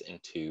translates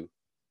into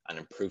an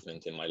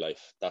improvement in my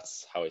life.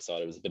 That's how I saw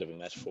it. It was a bit of a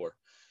metaphor.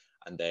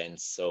 And then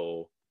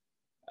so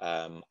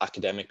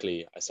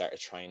academically, I started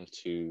trying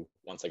to,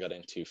 once I got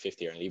into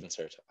fifth year and leaving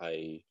cert,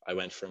 I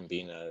went from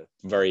being a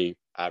very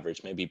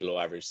average, maybe below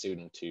average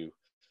student to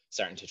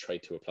starting to try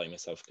to apply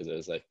myself, because I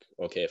was like,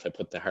 okay, if I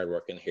put the hard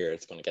work in here,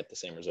 it's going to get the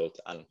same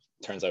result. And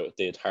turns out it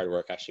did. Hard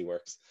work actually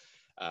works.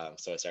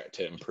 So I started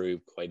to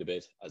improve quite a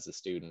bit as a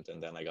student,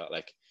 and then I got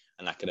like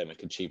an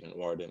academic achievement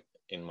award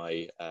in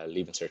my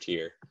leaving cert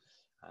year.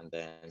 And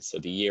then so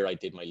the year I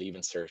did my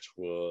leaving cert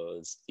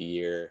was the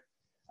year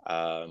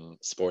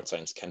sports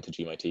science came to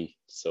GMIT.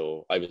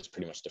 So I was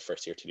pretty much the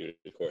first year to do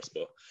the course,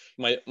 but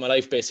my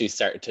life basically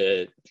started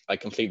to, I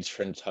completely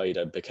turned the tide.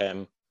 I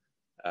became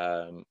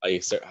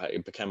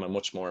a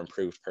much more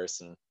improved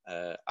person.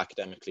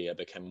 Academically, I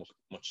became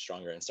much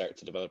stronger and started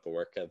to develop a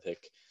work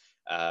ethic.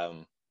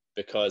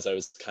 Because I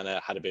was kind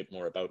of had a bit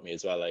more about me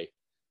as well. I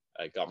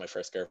got my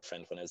first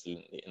girlfriend when I was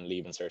in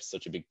leaving cert.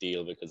 Such a big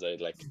deal because I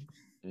like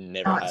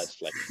never had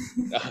Nice. like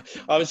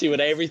obviously with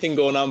everything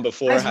going on Nice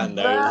one. beforehand,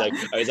 I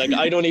was like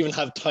I don't even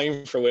have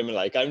time for women.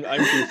 Like I'm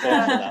too fun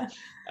for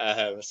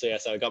that. So yeah,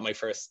 so I got my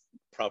first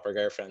proper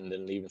girlfriend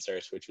in leaving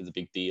cert, which was a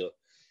big deal.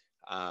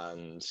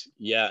 And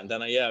yeah, and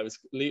then I was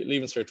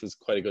leaving cert was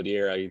quite a good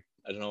year. I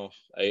don't know,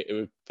 it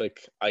was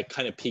like I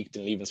kind of peaked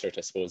in leaving cert,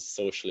 I suppose,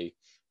 socially.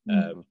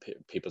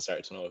 People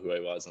started to know who I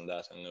was and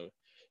that, and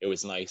it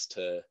was nice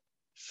to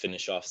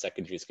finish off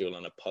secondary school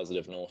on a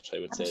positive note, I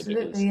would say,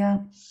 Absolutely, because yeah.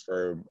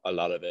 for a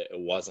lot of it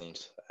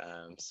wasn't.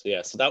 So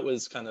yeah, so that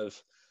was kind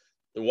of,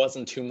 there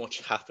wasn't too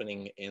much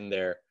happening in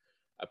there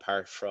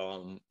apart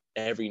from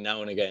every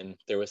now and again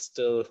there was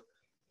still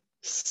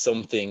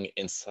something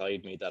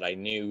inside me that I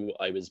knew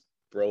I was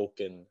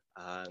broken,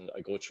 and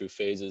I go through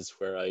phases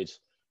where I'd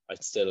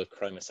still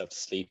cry myself to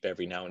sleep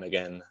every now and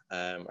again,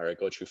 or I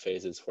go through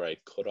phases where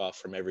I'd cut off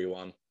from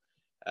everyone.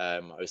 I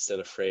was still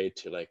afraid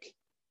to like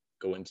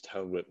go into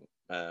town with.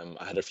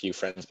 I had a few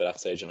friends by that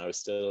stage, and I was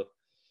still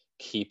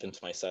keeping to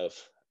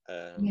myself.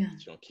 Yeah.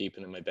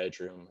 Keeping in my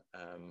bedroom.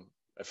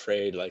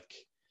 Afraid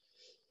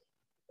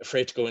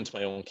afraid to go into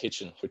my own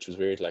kitchen, which was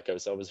weird. Like I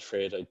was always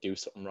afraid I'd do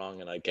something wrong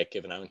and I'd get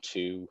given out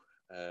to.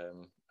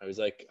 I was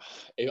like,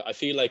 I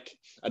feel like,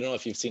 I don't know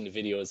if you've seen the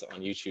videos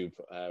on YouTube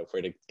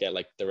where they get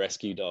like the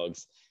rescue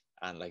dogs,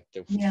 and like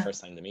the Yeah.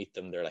 first time they meet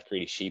them, they're like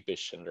really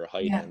sheepish and they're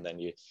hiding, Yeah. and then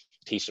you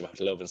teach them how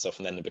to love and stuff,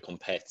 and then they become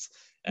pets.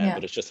 Yeah.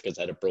 But it's just because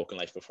I had a broken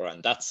life before,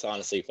 and that's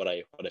honestly what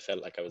I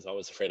felt like. I was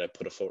always afraid I'd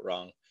put a foot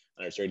wrong,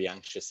 and I was really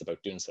anxious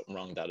about doing something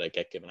wrong that I'd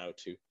get given out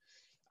to.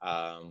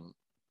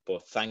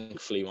 But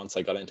thankfully, once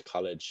I got into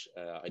college,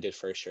 I did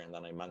first year, and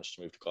then I managed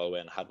to move to Galway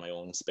and had my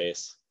own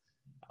space.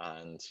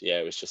 And yeah,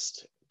 it was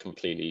just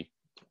completely,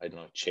 I don't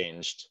know,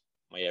 changed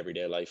my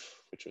everyday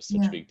life, which was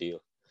such a big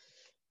deal.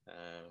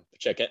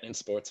 But yeah, getting into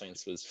sports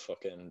science was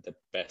fucking the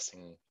best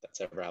thing that's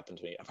ever happened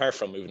to me, apart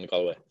from moving to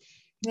Galway.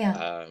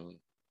 Yeah.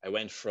 I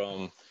went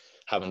from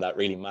having that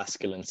really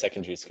masculine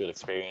secondary school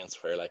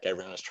experience where like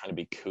everyone was trying to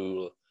be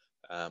cool.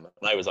 And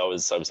I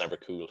was never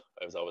cool.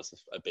 I was always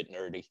a bit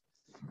nerdy.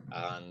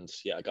 And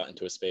yeah, I got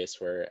into a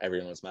space where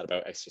everyone was mad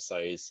about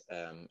exercise.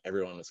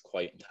 Everyone was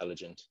quite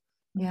intelligent.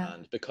 Yeah.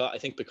 And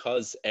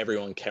because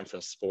everyone came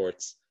from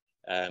sports,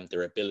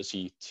 their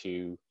ability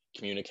to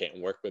communicate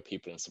and work with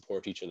people and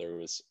support each other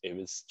was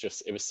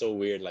so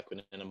weird. Like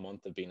within a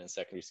month of being in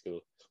secondary school,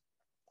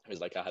 it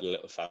was like I had a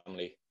little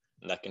family,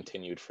 and that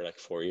continued for like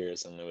 4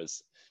 years. And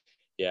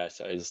yeah,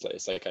 so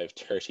it's like I have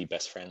 30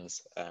 best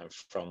friends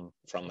from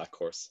that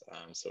course.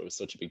 So it was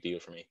such a big deal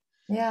for me.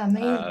 Yeah,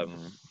 amazing.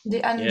 Um,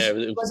 And yeah,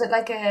 was it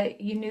like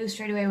you knew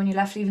straight away when you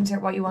left Leaving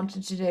Cert what you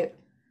wanted to do?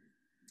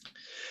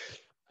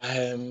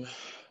 um,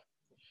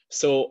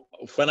 so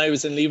when I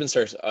was in Leaving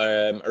Cert,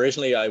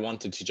 originally I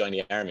wanted to join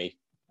the army.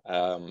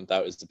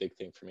 That was the big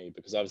thing for me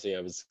because obviously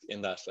I was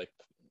in that like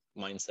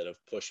mindset of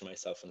pushing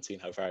myself and seeing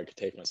how far I could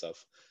take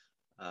myself.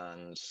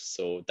 And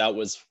so that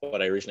was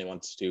what I originally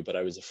wanted to do, but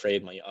I was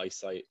afraid my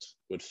eyesight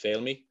would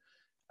fail me.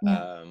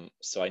 Yeah.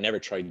 So I never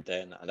tried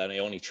then. And then I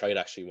only tried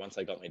actually once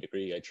I got my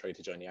degree, I tried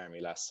to join the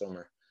army last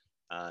summer.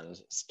 And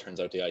it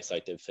turns out the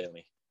eyesight did fail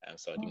me.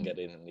 So I didn't get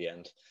in the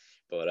end.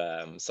 But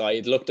so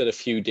I looked at a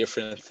few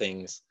different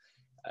things.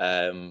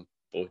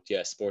 But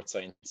yeah, sports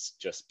science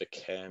just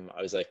became,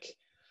 I was like,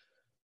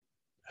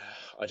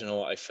 I don't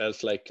know, I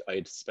felt like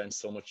I'd spent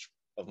so much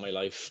of my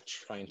life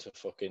trying to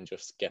fucking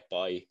just get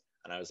by.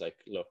 And I was like,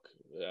 look,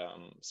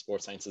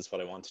 sports science is what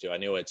I want to do. I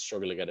knew I'd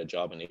struggle to get a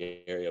job in the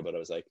area, but I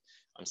was like,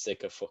 I'm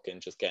sick of fucking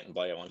just getting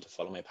by. I want to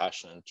follow my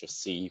passion and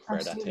just see where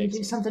that Absolutely. takes Do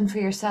me. something for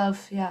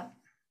yourself. Yeah.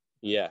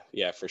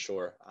 Yeah, for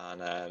sure.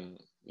 And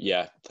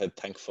yeah,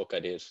 thank fuck I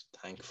did.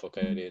 Thank fuck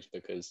I did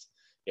because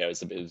yeah,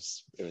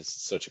 it was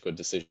such a good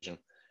decision.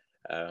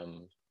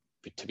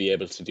 To be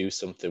able to do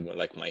something with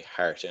like my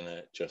heart in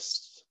it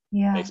just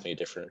Yeah. makes me a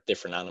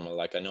different animal.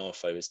 Like I know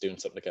if I was doing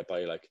something to get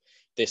by, like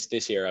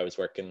this year I was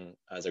working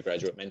as a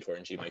graduate mentor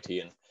in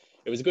GMIT and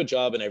it was a good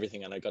job and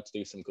everything and I got to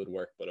do some good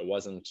work, but it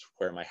wasn't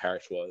where my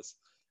heart was.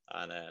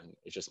 And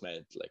it just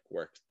made like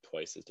work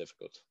twice as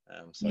difficult.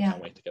 So I Yeah.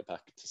 can't wait to get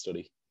back to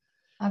study.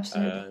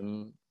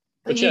 Absolutely.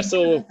 But But yeah, you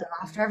so deserve them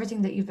after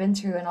everything that you've been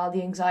through and all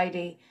the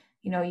anxiety,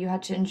 you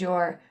had to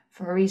endure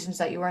for reasons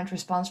that you weren't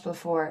responsible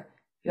for.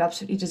 You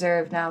absolutely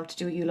deserve now to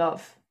do what you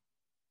love.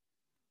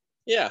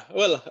 yeah,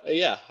 well,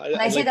 yeah, And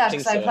I I'd say like to that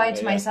think because I so apply it anyway.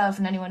 to Yeah, myself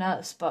and anyone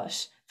else,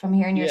 but from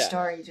hearing your yeah.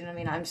 story, do you know what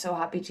I mean? I'm so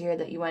happy to hear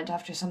that you went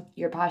after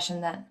your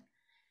passion then.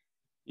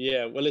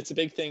 Yeah, well, it's a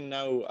big thing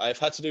now. I've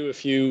had to do a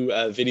few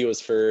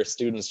videos for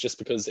students just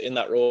because in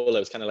that role I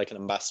was kind of like an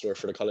ambassador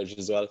for the college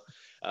as well.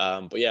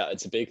 But yeah,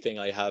 it's a big thing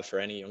I have for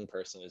any young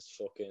person is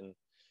fucking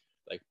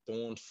like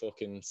don't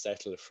fucking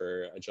settle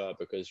for a job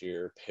because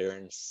your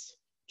parents,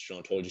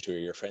 told you to or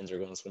your friends are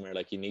going somewhere.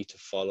 Like you need to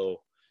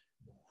follow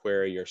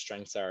where your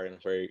strengths are and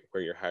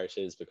where your heart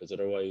is because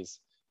otherwise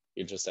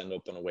you'll just end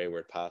up on a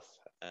wayward path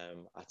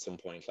at some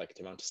point. Like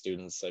the amount of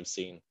students I've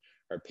seen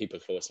or people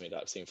close to me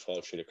that I've seen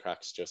fall through the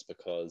cracks just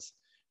because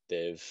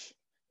they've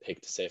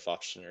picked a safe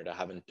option or they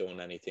haven't done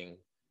anything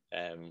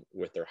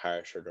with their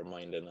heart or their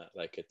mind in it.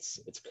 Like it's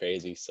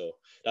crazy. So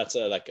that's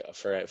like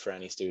for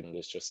any student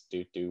is just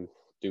do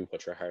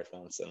what your heart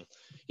wants and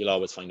you'll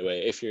always find a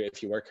way. If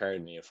you work hard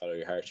and you follow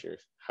your heart,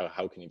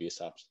 how can you be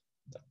stopped?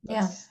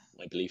 Yeah, That's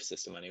my belief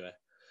system anyway.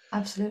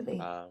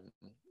 absolutely.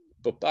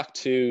 But back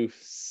to, I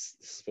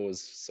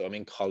suppose, so I'm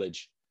in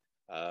college.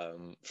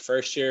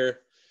 First year,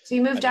 So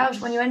you I moved think, out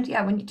when you went,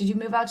 yeah, did you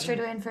move out straight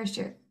away in first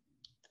year?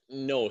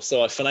 no.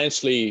 So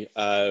financially,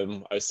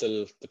 I was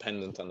still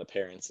dependent on the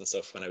parents and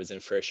stuff when I was in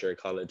first year of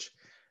college.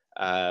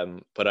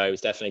 But I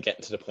was definitely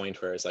getting to the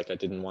point where it's like I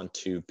didn't want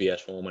to be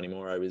at home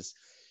anymore.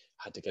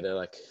 Had to get a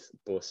like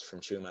bus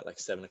from Tuam at like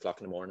 7 o'clock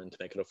in the morning to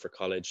make it up for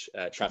college.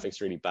 Traffic's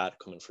really bad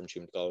coming from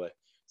Tuam to Galway,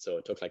 so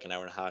it took like an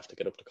hour and a half to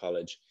get up to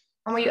college.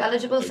 And were you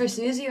eligible for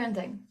Susie or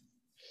anything?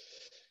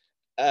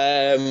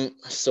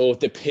 So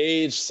the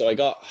page, so I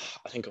got,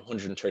 I think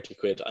 130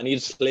 quid. I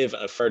needed to live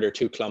a further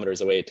 2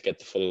 kilometers away to get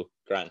the full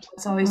grant.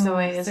 It's always the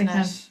way, isn't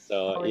it?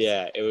 So Always.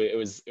 yeah, it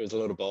was a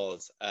load of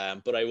balls.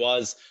 But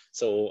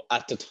so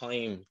at the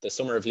time, the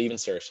summer of Leaving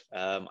Cert,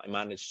 I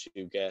managed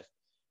to get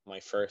my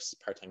first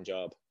part-time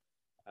job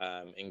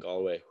in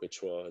Galway,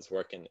 which was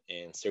working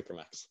in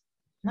Supermax.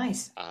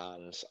 Nice.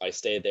 And I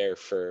stayed there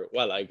for,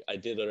 well, I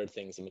did other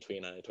things in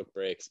between and I took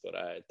breaks, but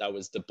that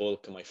was the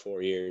bulk of my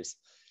 4 years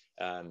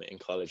in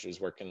college. I was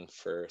working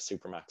for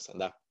Supermax and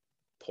that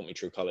put me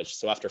through college.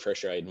 So after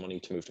first year, I had money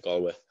to move to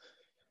Galway.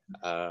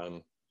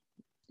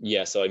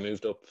 Yeah, so I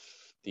moved up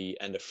the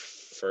end of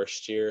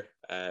first year,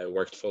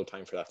 worked full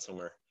time for that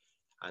summer.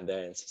 And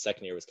then so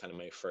second year was kind of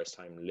my first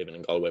time living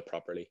in Galway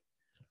properly.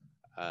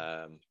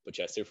 But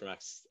yeah,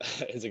 Supermax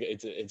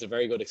it's a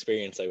very good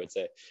experience, I would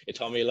say. It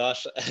taught me a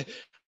lot.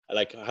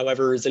 Like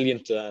however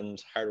resilient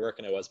and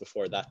hardworking I was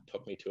before, that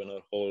took me to a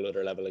whole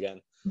other level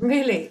again.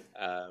 Really?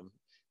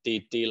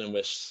 Dealing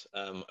with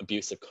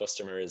abusive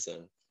customers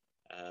and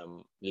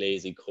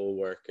lazy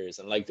co-workers,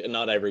 and like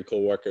not every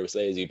co-worker was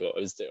lazy, but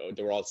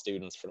they were all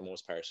students for the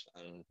most part,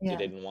 and Yeah.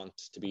 they didn't want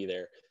to be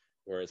there.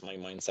 Whereas my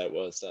mindset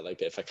was that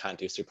like if I can't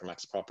do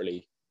Supermax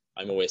properly,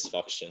 I'm a waste of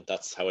oxygen.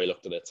 That's how I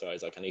looked at it. So I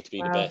was like, I need to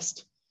be the Wow.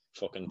 best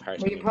fucking Were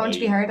part-time you prone to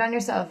be employee. hard on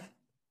yourself?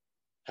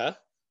 Huh?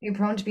 You're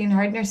prone to being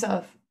hard on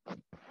yourself?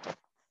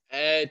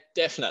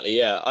 Definitely,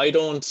 yeah.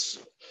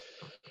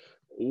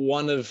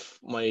 One of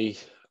my,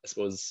 I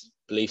suppose,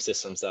 belief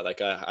systems that like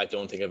I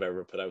don't think I've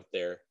ever put out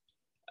there,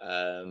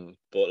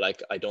 but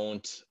like I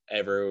don't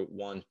ever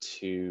want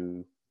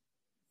to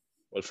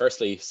Well,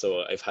 firstly,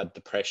 so I've had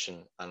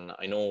depression, and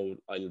I know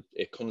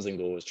it comes and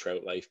goes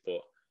throughout life,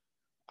 but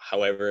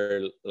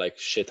however, like,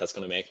 shit that's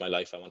going to make my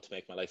life, I want to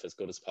make my life as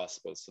good as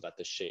possible so that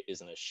the shit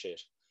isn't as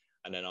shit.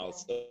 And then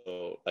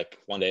also, like,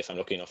 one day if I'm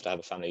lucky enough to have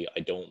a family, I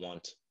don't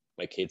want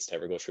my kids to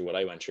ever go through what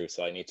I went through.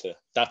 So I need to,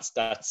 that's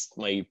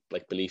my,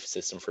 like, belief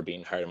system for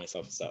being hard on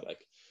myself, is that,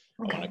 like,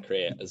 I want to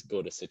create as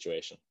good a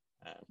situation,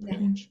 pretty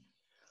much.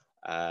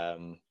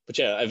 But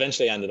yeah, I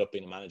eventually ended up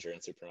being a manager in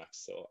Supermax.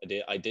 So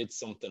I did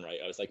something right.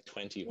 I was like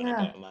 20 when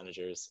I got a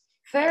manager's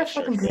Fair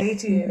shirt. fucking play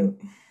to you.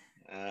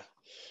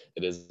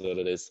 It is what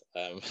it is.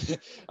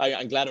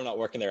 I'm glad I'm not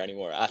working there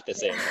anymore at the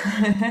same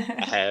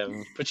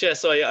time. But yeah,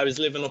 so I was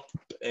living up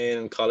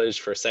in college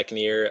for second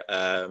year.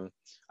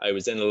 I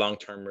was in a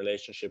long-term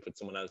relationship with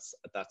someone else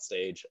at that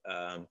stage.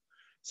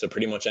 So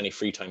pretty much any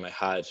free time I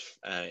had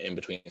in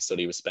between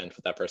study was spent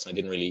with that person.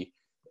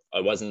 I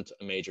wasn't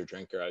a major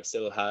drinker.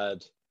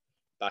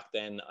 Back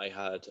then I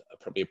had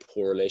probably a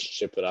poor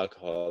relationship with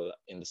alcohol,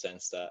 in the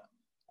sense that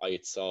I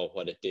saw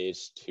what it did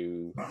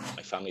to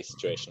my family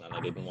situation, and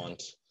I didn't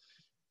want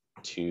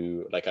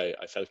to, like, I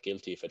felt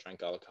guilty if I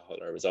drank alcohol,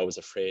 or I was always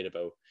afraid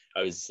about,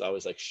 I was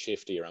always like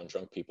shifty around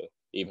drunk people,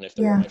 even if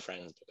they were my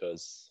friends,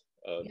 because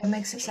of it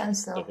makes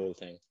sense though. the whole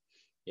thing.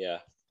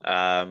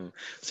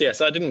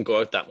 So I didn't go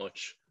out that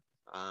much,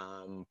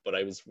 but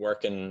I was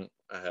working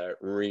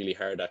really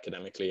hard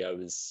academically. I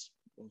was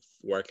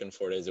working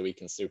 4 days a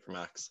week in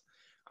Supermax,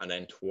 and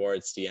then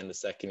towards the end of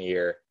second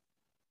year,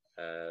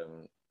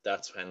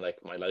 that's when, like,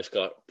 my life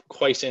got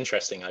quite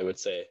interesting, I would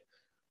say.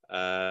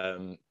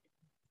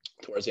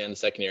 Towards the end of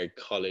second year of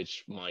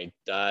college, my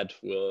dad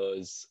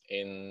was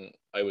in,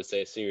 I would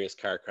say, a serious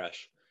car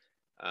crash.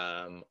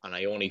 And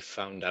I only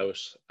found out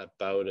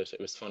about it. It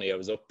was funny. I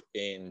was up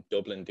in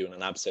Dublin doing an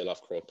abseil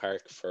off Croke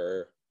Park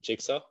for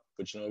Jigsaw.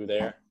 Would you know who they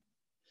are?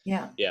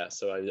 Yeah. Yeah.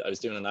 So I was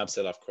doing an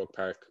abseil off Croke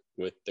Park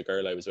with the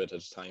girl I was with at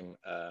the time.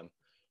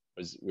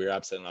 We were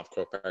abseiling off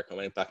Croke Park. I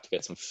went back to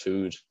get some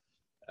food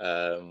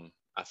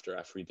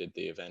after we did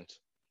the event.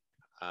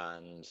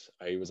 And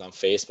I was on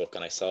Facebook,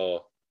 and I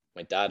saw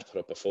my dad put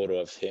up a photo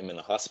of him in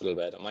a hospital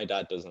bed. And my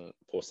dad doesn't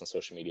post on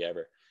social media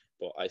ever,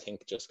 but I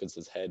think just because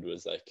his head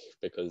was, like,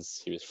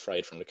 because he was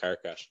fried from the car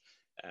crash,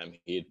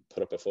 he'd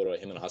put up a photo of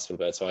him in a hospital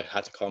bed. So I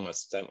had to call my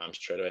stepmom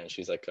straight away, and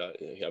she's like,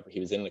 he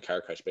was in the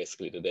car crash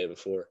basically the day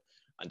before,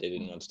 and they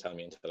didn't want to tell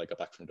me until I got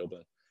back from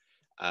Dublin.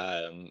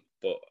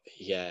 But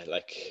yeah,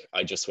 like,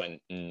 I just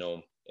went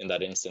numb in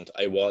that instant.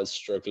 I was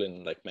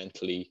struggling, like,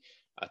 mentally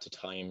at the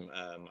time.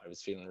 I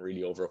was feeling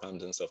really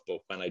overwhelmed and stuff, but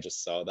when I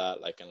just saw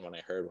that, like, and when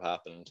I heard what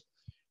happened,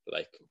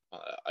 like,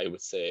 I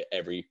would say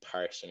every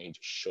part of me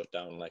just shut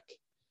down, like,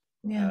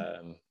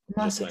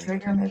 just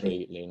went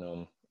completely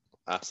numb.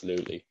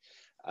 Absolutely.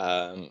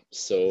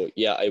 So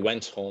yeah, I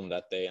went home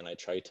that day, and I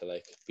tried to,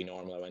 like, be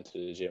normal. I went to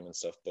the gym and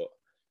stuff, but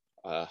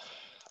I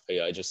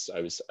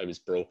was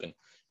broken.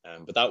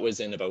 But that was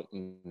in about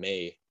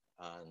May,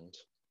 and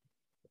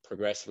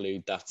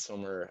progressively that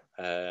summer,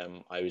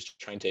 I was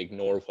trying to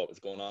ignore what was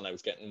going on. I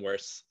was getting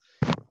worse,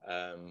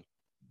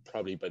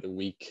 probably by the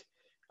week,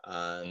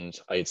 and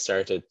I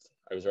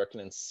was working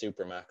in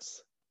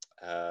Supermax.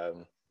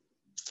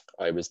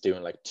 I was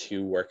doing, like,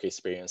 2 work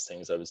experience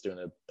things. I was doing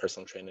a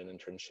personal training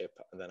internship,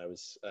 and then I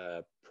was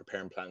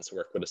preparing plans to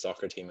work with a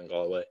soccer team in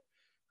Galway,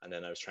 and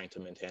then I was trying to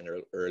maintain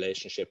a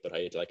relationship, but I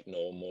had, like,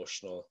 no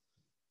emotional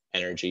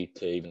energy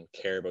to even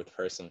care about the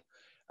person.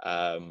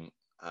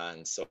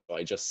 And so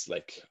I just,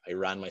 like, I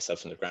ran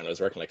myself in the ground. I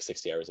was working like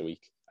 60 hours a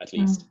week at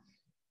least,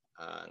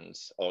 and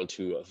all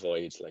to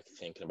avoid, like,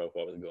 thinking about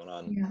what was going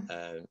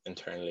on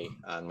internally.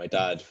 And my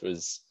dad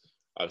was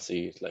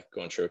obviously, like,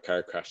 going through a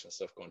car crash and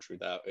stuff, going through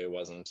that. It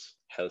wasn't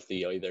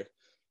healthy either.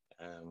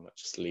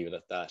 Just leave it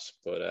at that.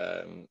 But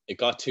it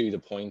got to the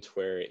point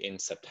where in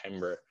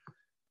September,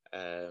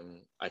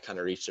 I kind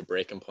of reached a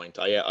breaking point.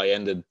 I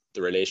ended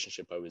the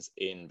relationship I was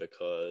in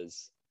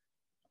because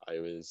I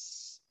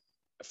was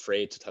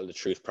afraid to tell the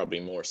truth, probably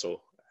more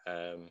so.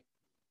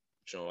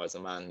 As a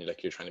man,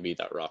 like, you're trying to be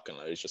that rock, and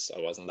I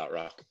wasn't that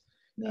rock.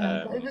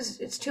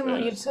 It's too much.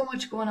 You had so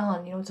much going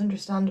on, it's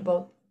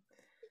understandable.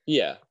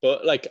 Yeah,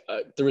 but, like,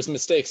 there was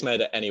mistakes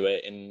made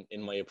anyway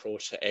in my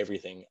approach to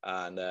everything.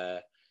 And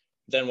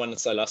then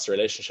once I lost the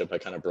relationship, I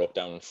kind of broke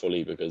down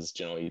fully, because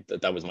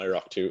that was my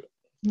rock too.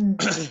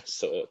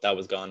 So that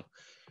was gone.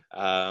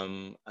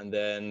 And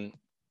then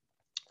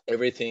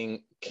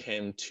everything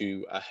came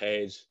to a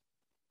head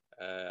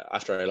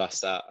after I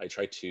lost that. I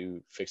tried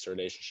to fix the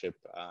relationship,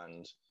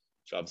 and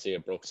obviously I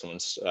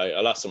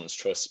lost someone's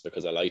trust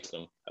because I lied to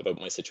them about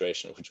my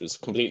situation, which was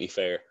completely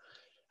fair.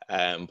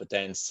 But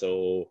then,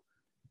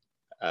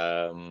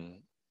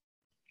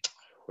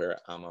 where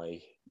am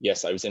I?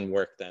 Yes, I was in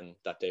work then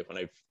that day when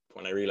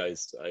I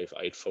realized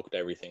I'd fucked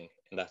everything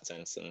in that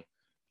sense, and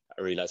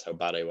I realized how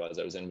bad I was.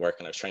 I was in work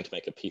and I was trying to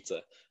make a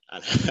pizza,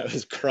 and I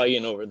was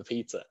crying over the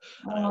pizza,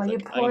 and I Oh, was you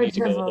like, I poor need to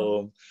go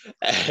devil.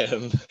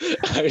 home.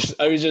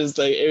 I was just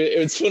like, it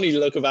was funny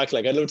looking back.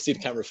 Like, I'd love to see the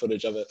camera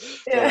footage of it,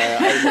 but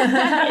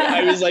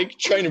I was like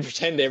trying to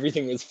pretend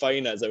everything was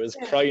fine as I was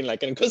crying,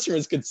 like, and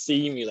customers could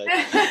see me, like.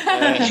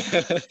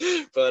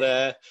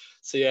 But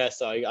so yeah,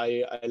 so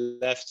I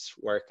left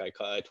work.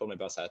 I told my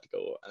boss I had to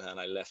go, and then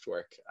I left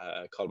work.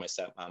 I called my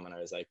stepmom, and I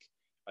was like,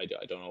 I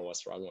don't know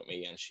what's wrong with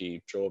me, and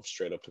she drove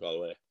straight up to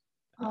Galway.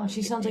 Oh, she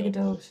Picked sounds me like a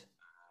up. dote.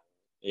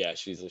 Yeah,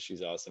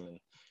 she's awesome, and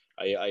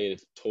I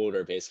had told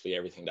her basically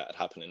everything that had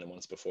happened in the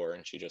months before,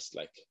 and she just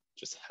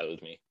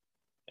held me,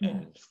 Yeah.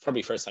 and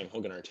probably first time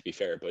hugging her, to be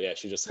fair, but yeah,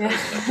 she just Yeah.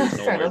 held me like there was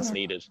no Fair words enough.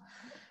 needed.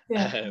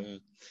 Yeah.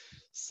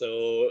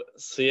 So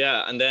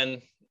yeah, and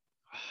then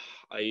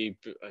I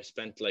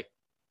spent like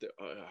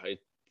I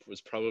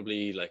was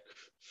probably like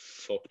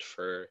fucked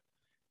for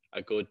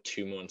a good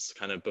 2 months.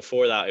 Kind of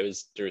before that,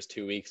 there was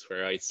 2 weeks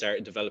where I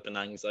started developing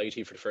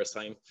anxiety for the first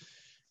time,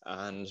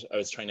 and I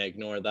was trying to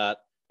ignore that.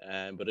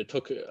 But it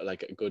took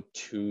like a good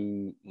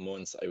 2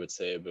 months, I would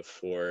say,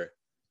 before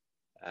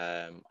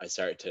I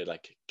started to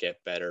like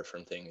get better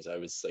from things. I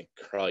was like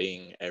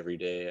crying every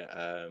day,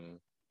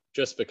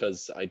 just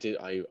because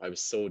I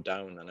was so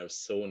down and I was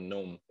so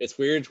numb. It's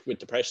weird with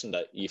depression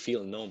that you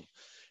feel numb,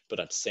 but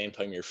at the same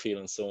time you're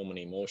feeling so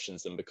many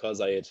emotions. And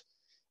because I had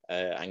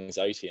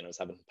anxiety and I was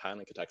having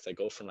panic attacks, I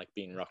go from like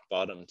being rock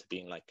bottom to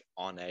being like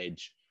on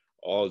edge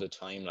all the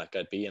time. Like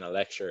I'd be in a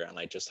lecture and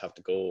I just have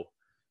to go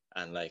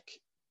and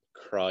like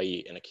cry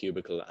in a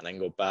cubicle and then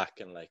go back,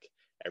 and like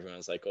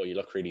everyone's like, oh, you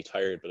look really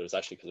tired, but it was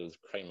actually because I was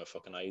crying my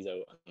fucking eyes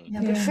out. And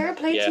Yeah, but fair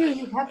play yeah, to you.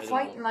 You I kept don't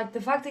fighting. know. Like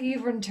the fact that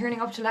you've been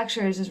turning up to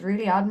lectures is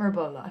really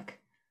admirable.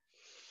 Like,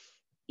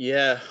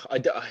 Yeah, I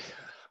don't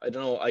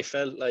know. I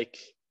felt like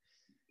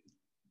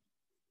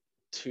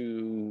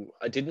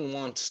I didn't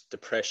want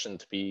depression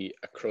to be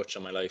a crutch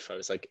on my life. I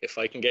was like, if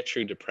I can get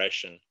through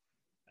depression,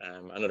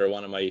 another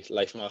one of my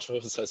life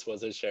mottos, I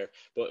suppose I share.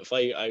 But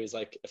I was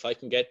like, if I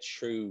can get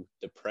through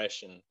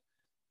depression,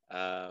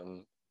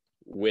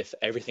 with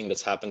everything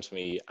that's happened to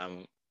me,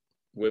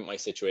 with my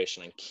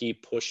situation, and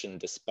keep pushing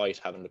despite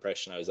having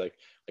depression, I was like,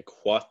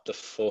 what the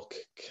fuck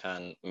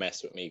can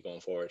mess with me going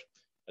forward?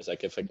 I was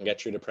like, if I can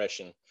get through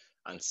depression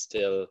and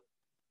still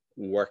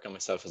work on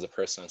myself as a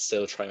person and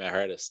still try my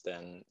hardest,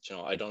 then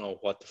I don't know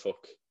what the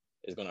fuck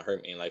is going to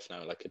hurt me in life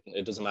now. Like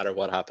it doesn't matter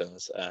what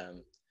happens.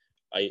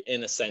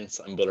 In a sense,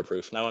 I'm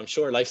bulletproof. Now I'm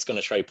sure life's going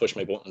to try push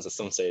my buttons at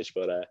some stage,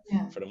 but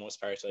yeah. for the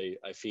most part,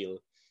 I feel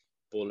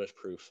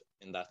bulletproof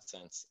in that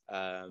sense.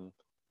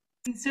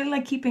 You still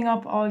like keeping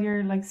up all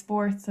your like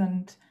sports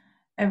and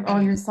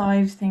all your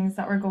side things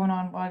that were going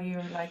on while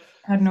you like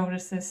had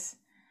noticed this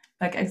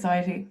like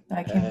anxiety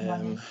that came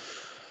upon you?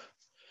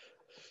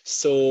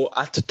 So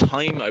at the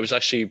time, I was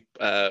actually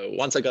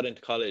once I got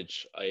into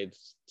college, I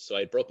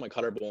broke my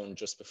collarbone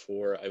just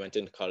before I went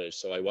into college,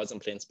 so I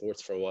wasn't playing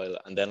sports for a while,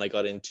 and then I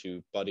got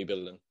into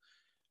bodybuilding,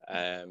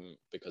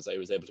 because I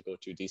was able to go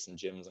to decent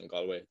gyms in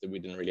Galway. We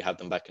didn't really have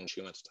them back in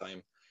Tuam at the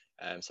time,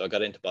 so I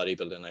got into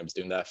bodybuilding. I was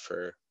doing that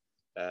for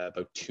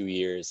about 2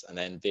 years, and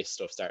then this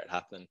stuff started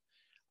happening,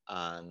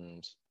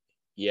 and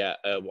yeah,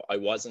 I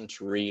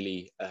wasn't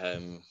really.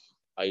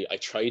 I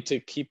tried to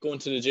keep going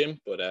to the gym,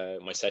 but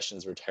my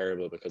sessions were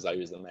terrible because I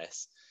was a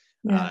mess,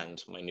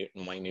 and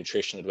my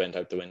nutrition had went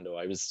out the window.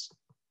 I was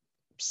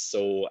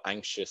so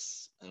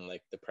anxious and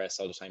like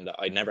depressed all the time that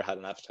I never had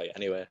an appetite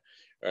anyway,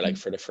 or like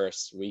for the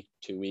first week,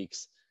 2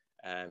 weeks,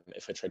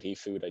 if I tried to eat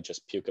food, I'd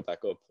just puke it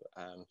back up.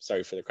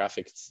 Sorry for the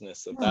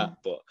graphicsness of that,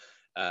 but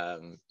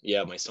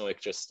yeah, my stomach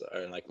just,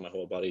 or like my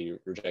whole body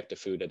rejected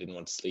food. I didn't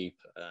want to sleep,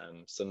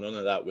 so none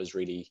of that was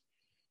really,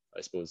 I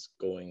suppose,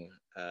 going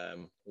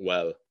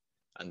well.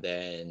 And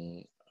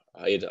then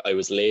I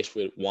was late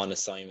with one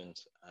assignment,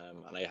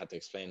 and I had to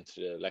explain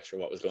to the lecturer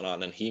what was going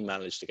on, and he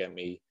managed to get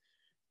me,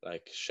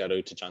 like, shout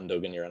out to John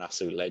Duggan, you're an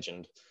absolute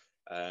legend.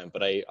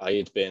 But I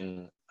had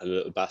been a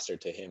little bastard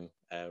to him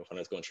when I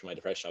was going through my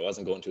depression. I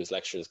wasn't going to his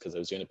lectures because I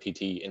was doing a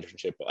PT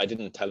internship, but I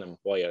didn't tell him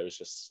why. I was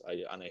just,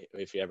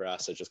 if he ever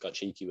asked, I just got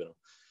cheeky with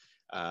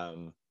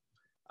him.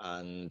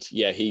 And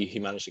yeah, he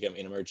managed to get me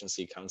an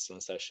emergency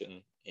counselling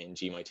session in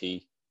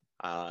GMIT.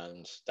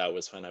 And that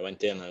was when I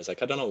went in. I was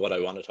like, I don't know what I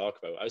want to talk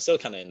about. I was still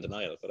kind of in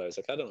denial, but I was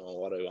like, I don't know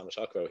what I want to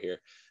talk about here.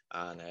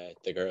 And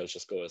the girl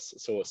just goes,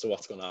 so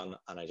what's going on?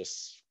 And I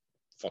just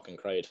fucking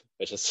cried.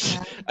 I just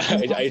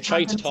I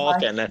tried to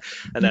talk, and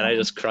then I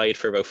just cried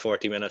for about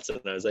 40 minutes,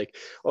 and I was like,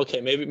 okay,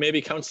 maybe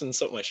counseling is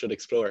something I should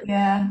explore.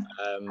 Yeah.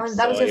 And that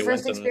so was your I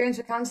first went experience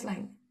with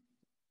counselling?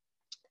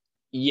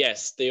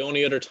 Yes, the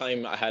only other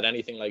time I had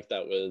anything like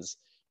that was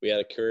we had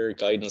a career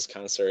guidance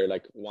counsellor,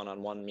 like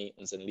one-on-one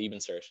meetings in Leaving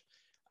Cert,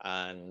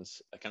 and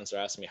a counsellor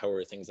asked me how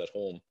are things at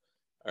home,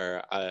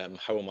 or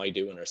how am I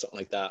doing, or something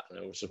like that. And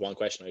it was just one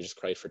question. I just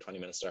cried for 20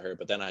 minutes to her,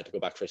 but then I had to go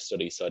back for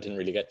study, so I didn't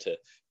really get to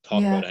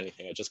talk about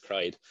anything. I just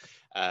cried.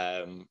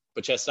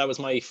 But yes, that was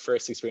my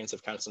first experience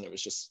of counselling. It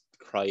was just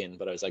crying,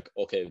 but I was like,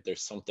 okay,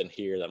 there's something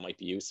here that might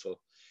be useful.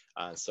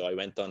 And so I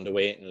went on the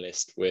waiting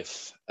list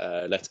with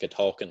Let's Get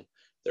Talking.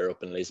 They're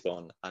up in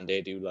Lisbon, and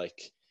they do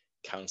like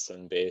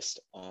counselling based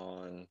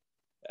on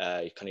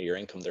kind of your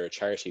income. They're a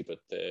charity, but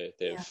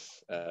they've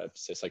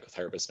say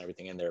psychotherapists and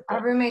everything in there. Our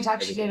But roommate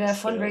actually everything did a is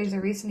scaled.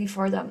 fundraiser recently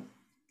for them.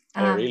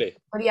 Oh, really?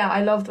 But yeah,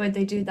 I love the way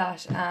they do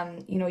that.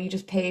 You know, you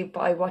just pay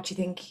by what you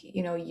think,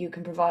 you know, you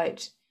can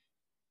provide.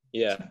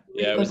 Yeah, Really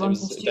yeah. It good was ones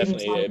for students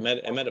definitely, on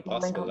it made it low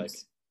possible. Like,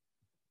 incomes.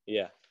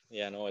 yeah,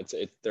 yeah. No,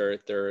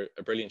 they're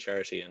a brilliant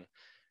charity, and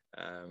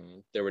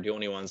they were the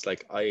only ones.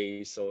 Like,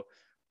 so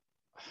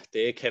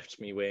they kept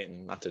me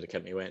waiting. Not that they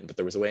kept me waiting, but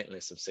there was a waiting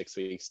list of 6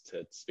 weeks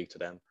to speak to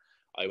them.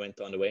 I went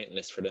on the waiting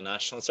list for the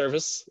national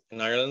service in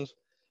Ireland,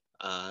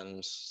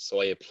 and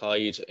so I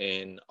applied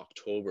in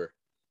October,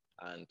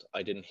 and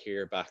I didn't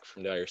hear back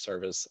from the Irish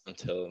service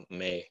until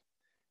May.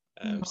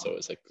 So it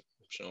was like,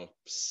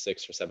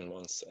 6 or 7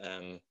 months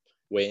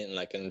waiting.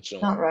 Like, and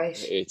Not right.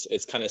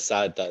 it's kind of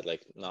sad that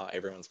like not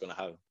everyone's gonna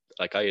have,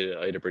 like, I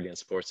had a brilliant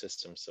support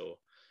system. So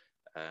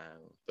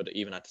but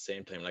even at the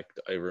same time, like,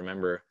 I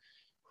remember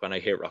when I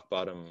hit rock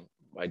bottom,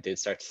 I did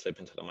start to slip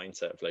into the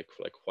mindset of like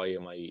why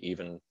am I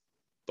even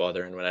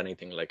bothering with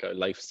anything? Like,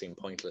 life seemed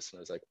pointless, and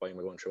I was like, why am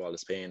I going through all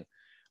this pain?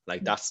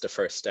 Like, that's the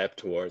first step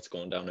towards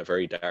going down a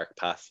very dark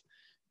path.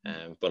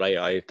 But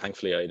I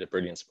thankfully I had a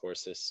brilliant support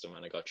system,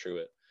 and I got through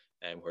it.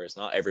 Whereas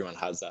not everyone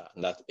has that,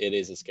 and that it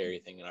is a scary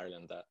thing in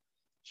Ireland, that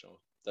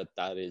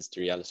that is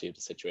the reality of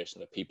the situation,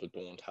 that people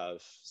don't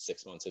have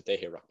 6 months. If they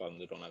hit rock bottom,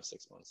 they don't have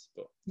 6 months.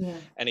 But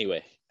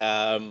anyway,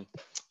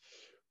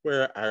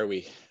 where are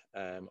we?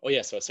 Oh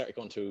yeah, so I started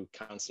going to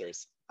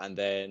counselors, and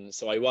then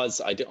so I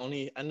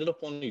ended up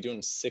only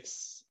doing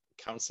 6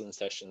 counseling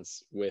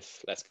sessions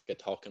with Let's Get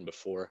Talking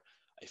before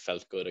I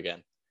felt good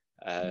again.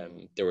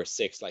 There were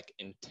 6 like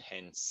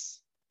intense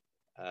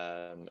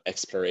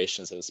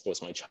explorations of, I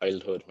suppose, my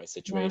childhood, my There's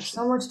situation.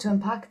 so much to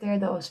unpack there,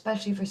 though,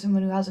 especially for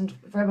someone who hasn't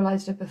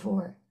verbalized it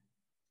before.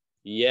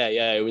 Yeah,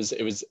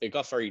 it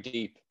got very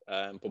deep.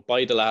 But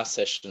by the last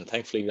session,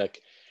 thankfully,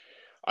 like,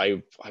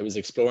 I was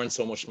exploring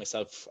so much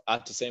myself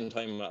at the same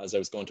time as I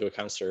was going to a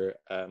counselor.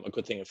 A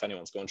good thing if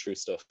anyone's going through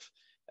stuff.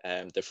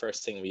 The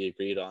first thing we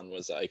agreed on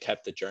was I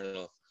kept the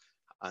journal,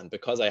 and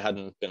because I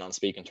hadn't been on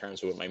speaking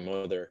terms with my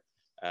mother,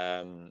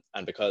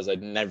 and because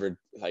I'd never,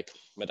 like,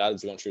 my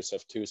dad's going through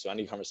stuff too, so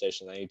any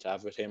conversations I need to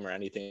have with him or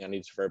anything I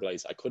need to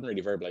verbalize, I couldn't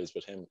really verbalize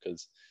with him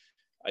because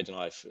I don't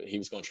know if he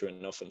was going through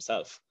enough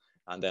himself.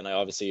 And then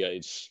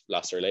I'd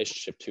lost a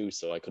relationship too,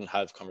 so I couldn't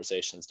have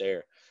conversations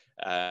there.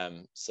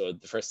 So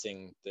the first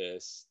thing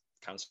this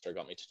counselor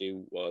got me to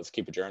do was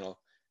keep a journal,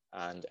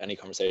 and any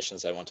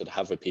conversations I wanted to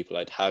have with people,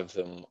 I'd have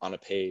them on a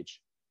page.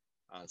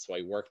 And so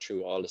I worked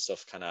through all the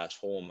stuff kind of at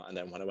home, and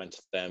then when I went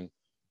to them,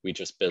 we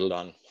just build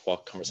on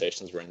what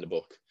conversations were in the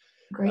book.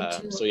 Great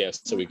too.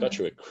 So we got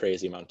through a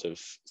crazy amount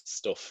of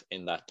stuff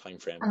in that time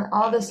frame. And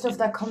all the stuff in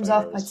that comes 5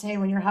 up, hours. I'd say,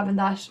 when you're having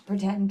that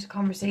pretend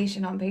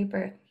conversation on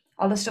paper,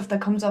 all the stuff that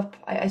comes up,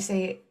 I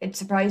say it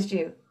surprised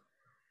you.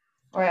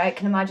 Or I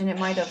can imagine it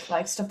might have,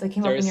 like, stuff that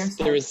came up in your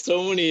There is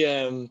so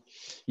many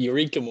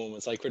eureka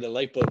moments, like where the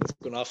light bulb was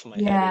going off in my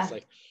head.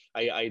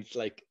 It's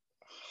like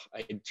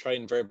I'd try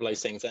and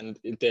verbalize things, and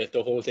the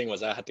whole thing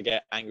was I had to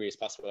get angry as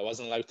possible. I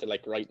wasn't allowed to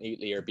like write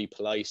neatly or be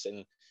polite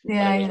and what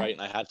I was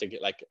writing. I had to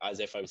get like as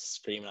if I was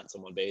screaming at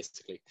someone,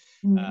 basically.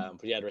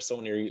 But yeah, there was so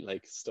many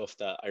like stuff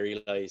that I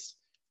realized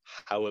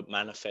how it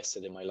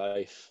manifested in my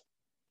life.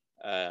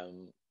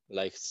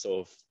 Like,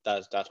 so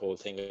that whole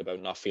thing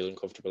about not feeling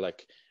comfortable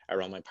like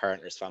around my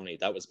partner's family,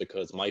 that was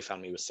because my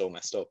family was so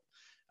messed up.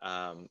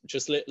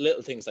 Just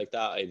little things like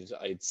that,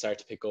 I'd start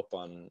to pick up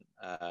on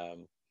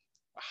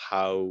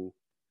how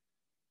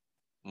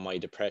my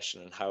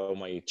depression and how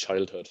my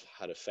childhood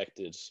had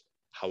affected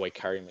how I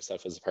carry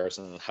myself as a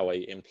person and how I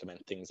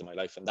implement things in my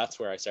life. And that's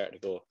where I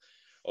started to go,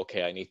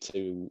 okay, I need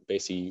to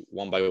basically,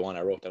 one by one,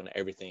 I wrote down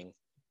everything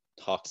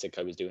toxic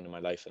I was doing in my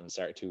life and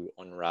started to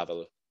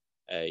unravel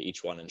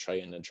each one and try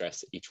and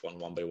address each one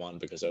by one,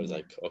 because I was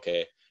like,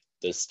 okay,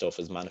 this stuff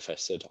is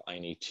manifested. I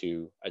need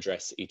to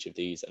address each of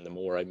these. And the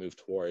more I move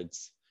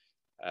towards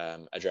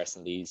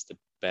addressing these, the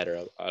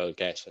better I'll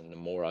get, and the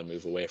more I'll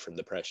move away from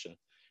depression.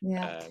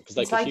 Because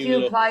it's like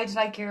you applied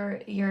like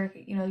your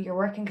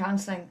work in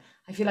counselling.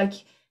 I feel like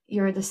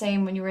you were the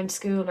same when you were in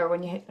school or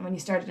when you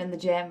started in the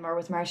gym or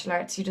with martial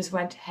arts. You just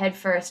went head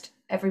first,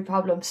 every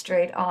problem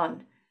straight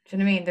on. Do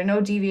you know what I mean? There's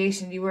no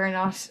deviation. You were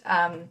not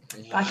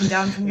backing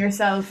down from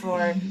yourself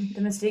or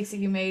the mistakes that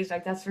you made.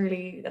 Like that's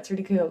really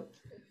cool.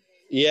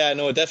 Yeah,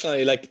 no,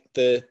 definitely. Like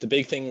the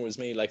big thing was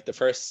me, like the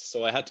first,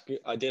 so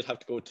I did have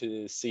to go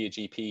to see a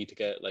GP to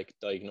get like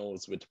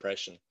diagnosed with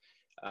depression.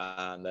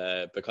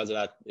 And because of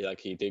that, like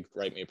he did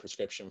write me a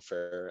prescription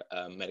for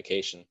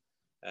medication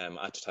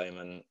at the time.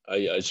 And I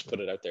just put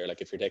it out there,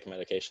 like if you're taking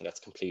medication, that's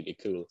completely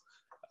cool.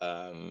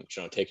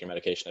 Take your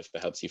medication if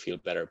it helps you feel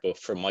better. But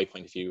from my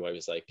point of view, I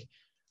was like,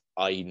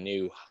 I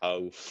knew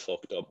how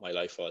fucked up my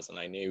life was, and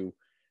I knew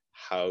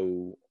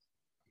how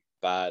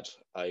bad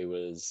I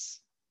was,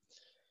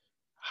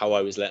 how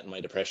I was letting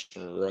my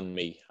depression run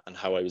me, and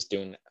how I was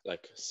doing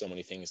like so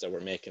many things that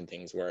were making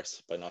things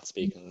worse by not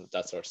speaking,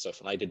 that sort of stuff.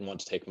 And I didn't want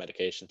to take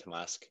medication to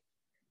mask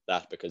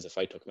that, because if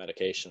I took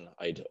medication,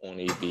 I'd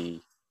only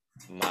be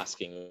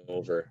masking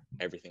over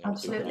everything I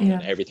was doing Absolutely. wrong Yeah.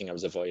 and everything I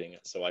was avoiding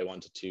it. So I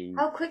wanted to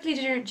How quickly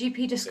did your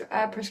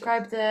GP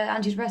prescribe the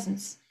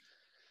antidepressants?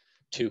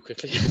 too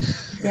quickly.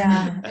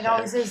 Yeah, it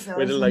always is though,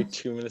 Within isn't like it?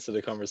 2 minutes of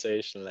the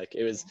conversation, like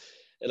it was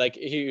like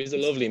he was a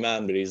lovely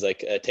man, but he's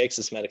like, takes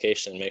this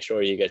medication, make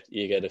sure you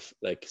get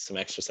like some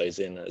exercise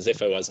in, as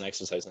if I wasn't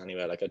exercising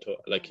anyway. Like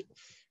like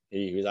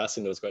he was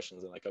asking those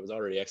questions, and like I was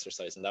already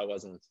exercising. That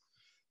wasn't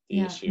the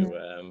Yeah. issue.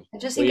 I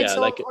just But think it's yeah,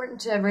 so like important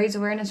to raise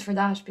awareness for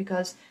that,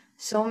 because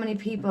so many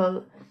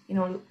people, you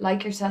know,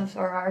 like yourself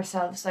or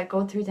ourselves, like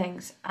go through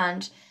things,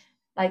 and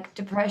like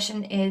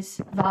depression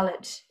is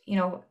valid,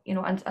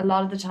 and a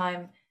lot of the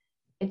time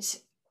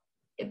it's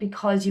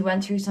because you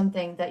went through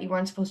something that you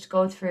weren't supposed to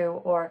go through,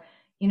 or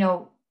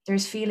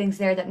there's feelings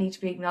there that need to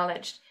be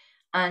acknowledged.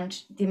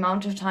 And the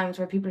amount of times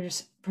where people are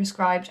just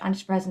prescribed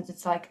antidepressants,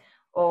 it's like,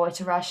 oh,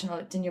 it's irrational,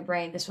 it's in your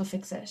brain, this will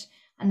fix it,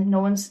 and no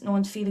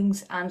one's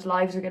feelings and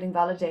lives are getting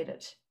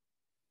validated.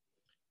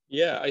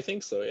 yeah, I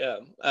think so. Yeah.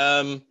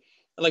 And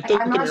like, I'm don't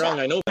get me not, wrong,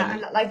 I know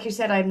yeah, like you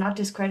said, I'm not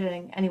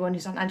discrediting anyone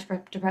who's on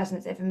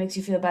antidepressants if it makes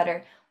you feel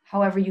better.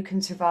 However, you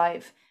can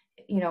survive.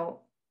 You know,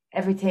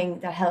 everything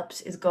that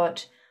helps is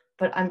good,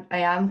 but I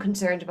am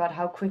concerned about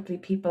how quickly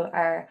people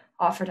are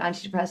offered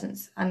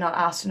antidepressants and not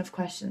asked enough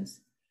questions.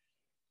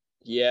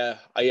 Yeah,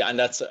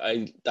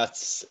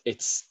 that's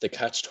it's the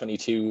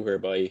catch-22,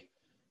 whereby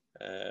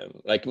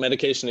like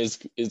medication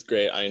is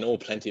great. I know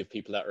plenty of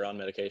people that are on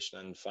medication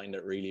and find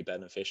it really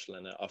beneficial,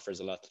 and it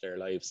offers a lot to their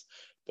lives.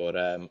 But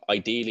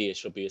ideally, it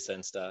should be a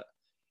sense that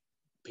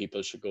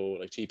people should go,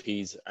 like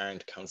GPs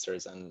aren't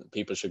counselors, and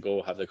people should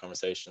go have the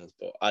conversations.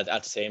 But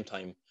at the same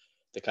time,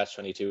 the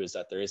catch-22 is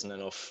that there isn't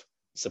enough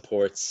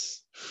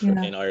supports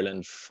Yeah. in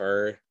Ireland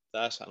for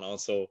that. And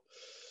also,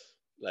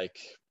 like,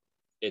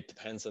 it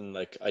depends on,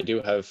 like, I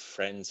do have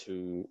friends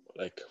who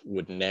like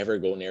would never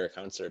go near a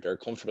counselor. They're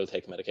comfortable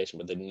taking medication,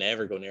 but they'd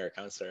never go near a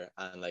counselor.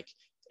 And like,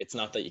 it's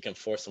not that you can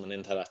force someone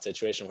into that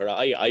situation, where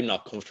I'm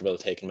not comfortable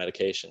taking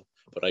medication,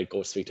 but I'd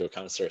go speak to a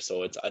counselor.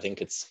 So I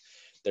think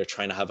they're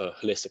trying to have a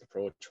holistic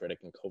approach where they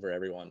can cover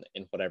everyone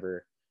in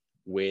whatever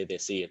way they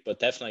see it. But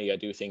definitely, I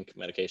do think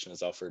medication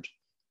is offered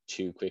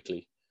too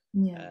quickly.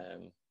 Yeah.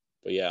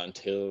 But yeah,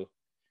 until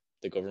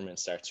the government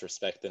starts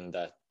respecting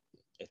that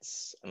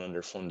it's an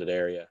underfunded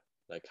area,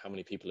 like how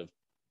many people have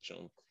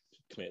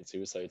committed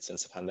suicide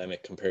since the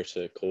pandemic compared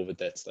to COVID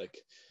deaths? Like,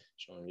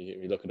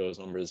 you look at those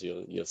numbers,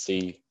 you'll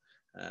see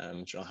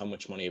how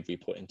much money have we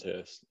put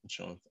into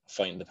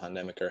fighting the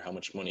pandemic, or how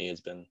much money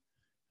has been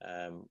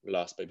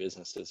lost by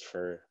businesses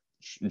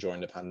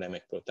during the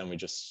pandemic. But then we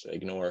just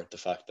ignore the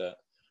fact that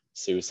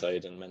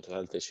suicide and mental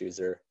health issues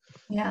are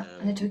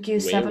And it took you way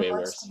 7 months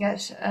worse. to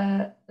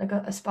get like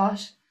a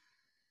spot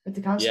with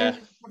the counselor. Yeah,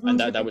 7 and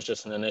months, that really? was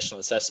just an initial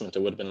assessment.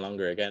 It would have been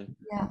longer again.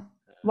 Yeah.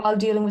 While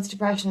dealing with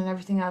depression and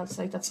everything else,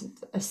 like that's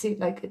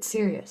like it's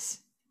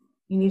serious.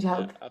 You need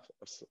Yeah, help.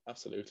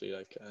 absolutely.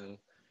 Like, and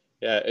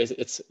yeah,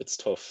 it's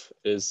tough.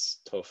 It is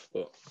tough,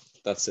 but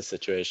that's the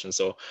situation.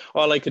 So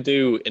all I could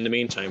do in the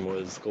meantime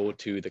was go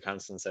to the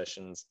counseling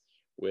sessions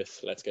with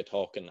Let's Get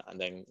Talking,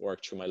 and then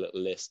work through my little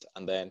list.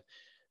 And then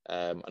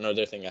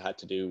another thing I had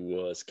to do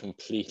was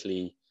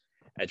completely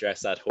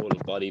address that whole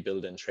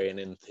bodybuilding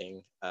training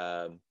thing,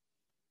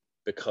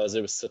 because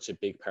it was such a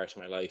big part of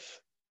my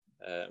life.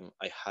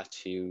 I had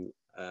to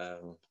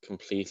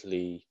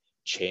completely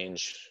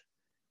change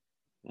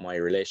my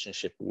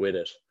relationship with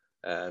it,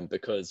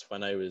 because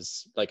when I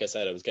was, like I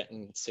said, I was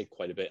getting sick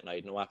quite a bit, and I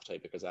had no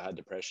appetite because I had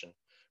depression.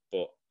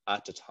 But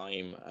at the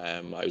time,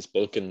 I was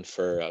bulking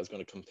I was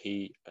going to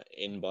compete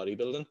in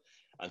bodybuilding,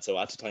 and so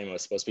at the time I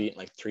was supposed to be eating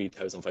like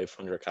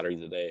 3,500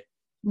 calories a day.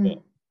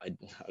 But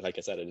like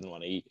I said, I didn't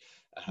want to eat.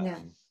 Yeah.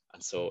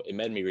 And so it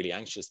made me really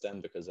anxious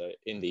then, because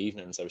in the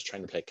evenings I was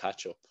trying to play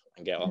catch up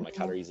and get all my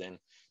calories in.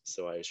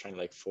 So I was trying to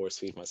like force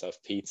feed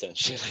myself pizza and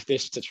shit like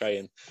this to try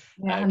and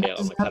Yeah, and that get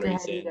all my doesn't help your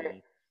calories head in. either.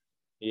 And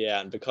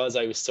yeah, and because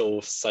I was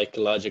so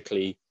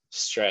psychologically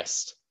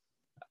stressed,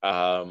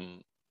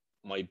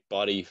 my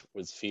body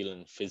was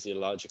feeling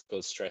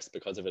physiological stress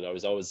because of it. I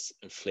was always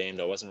inflamed.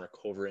 I wasn't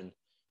recovering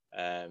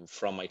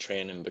from my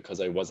training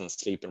because I wasn't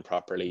sleeping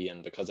properly,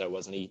 and because I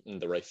wasn't eating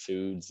the right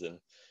foods.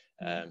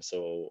 And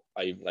so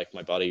I, like,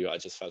 my body, I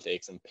just felt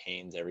aches and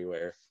pains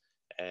everywhere.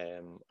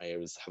 I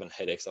was having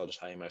headaches all the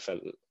time. I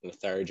felt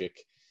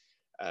lethargic.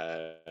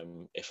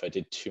 If I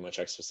did too much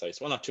exercise,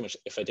 well, not too much,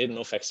 if I did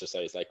enough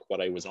exercise, like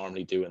what I was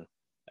normally doing,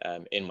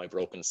 in my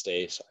broken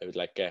state, I would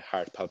like get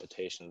heart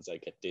palpitations, I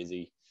get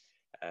dizzy.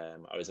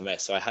 I was a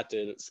mess. So I had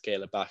to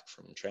scale it back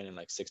from training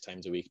like 6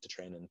 times a week to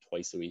training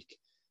twice a week,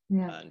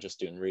 and just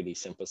doing really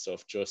simple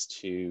stuff just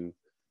to,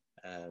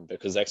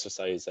 because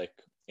exercise, like,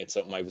 it's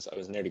something I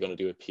was nearly going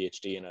to do a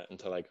PhD in it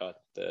until I got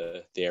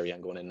the area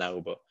I'm going in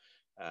now. But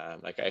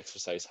like,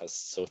 exercise has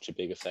such a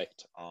big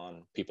effect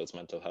on people's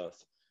mental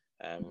health,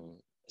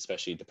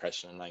 especially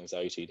depression and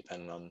anxiety,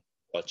 depending on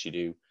what you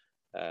do.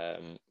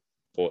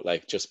 But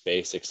like just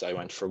basics, I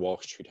went for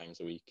walks 3 times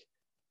a week,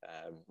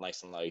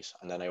 nice and light.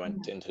 And then I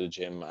went into the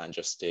gym and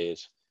just did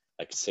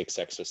like 6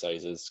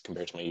 exercises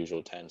compared to my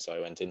usual 10. So I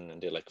went in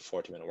and did like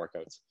 40-minute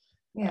workouts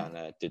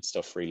and did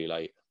stuff really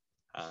light.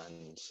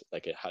 And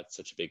like it had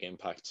such a big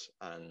impact,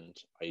 and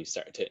I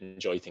started to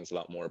enjoy things a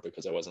lot more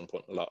because I wasn't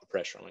putting a lot of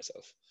pressure on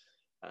myself.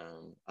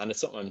 And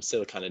it's something I'm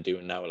still kind of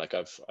doing now. Like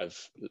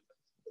I've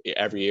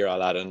every year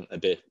I'll add in a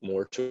bit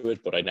more to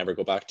it, but I never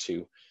go back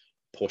to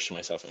pushing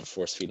myself and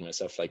force feeding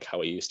myself like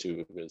how I used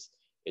to, because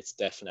it's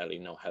definitely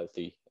not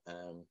healthy.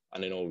 And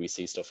I know we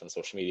see stuff on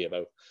social media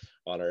about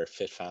all our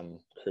fit fam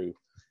crew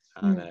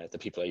and the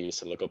people I used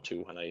to look up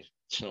to when I,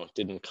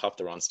 didn't cop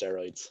their own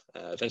steroids.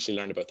 Eventually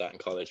learned about that in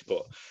college,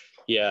 but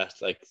yeah,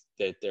 like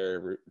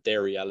their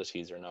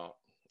realities are not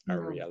our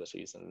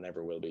realities and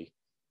never will be.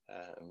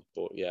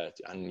 But yeah,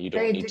 and you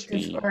don't Very need to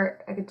be.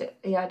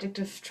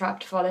 Addictive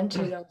trap to fall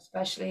into, though,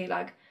 especially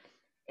like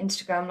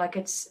Instagram. Like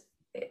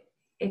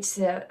it's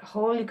a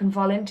hole you can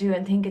fall into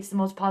and think it's the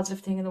most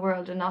positive thing in the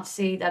world, and not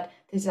see that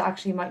this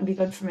actually mightn't be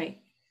good for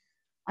me.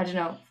 I don't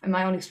know, in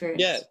my own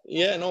experience.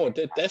 No,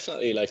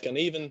 definitely. Like, and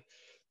even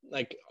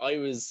like I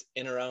was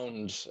in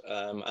around,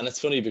 and it's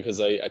funny because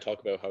I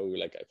talk about how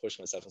like I push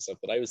myself and stuff,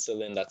 but I was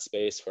still in that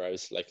space where I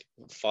was like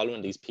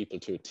following these people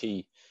to a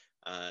T.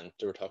 And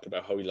they were talking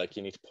about how like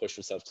you need to push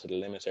yourself to the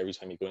limit every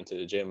time you go into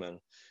the gym, and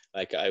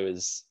like I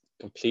was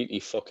completely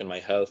fucking my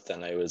health,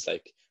 and I was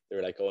like, they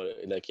were like, oh,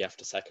 like you have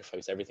to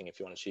sacrifice everything if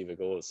you want to achieve a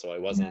goal. So I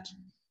wasn't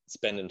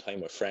spending time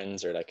with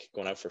friends or like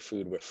going out for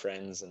food with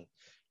friends, and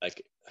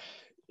like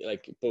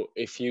but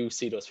if you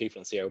see those people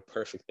and see how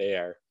perfect they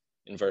are,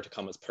 inverted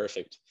commas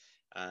perfect,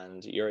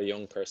 and you're a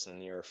young person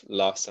and you're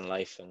lost in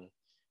life and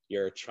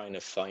you're trying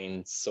to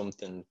find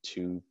something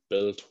to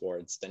build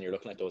towards, then you're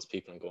looking at those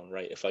people and going,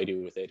 right, if I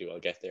do what they do, I'll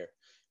get there.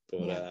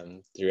 But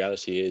the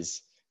reality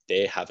is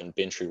they haven't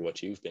been through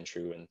what you've been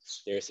through, and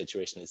their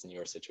situation isn't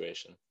your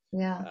situation.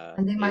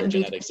 And they might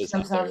be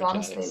themselves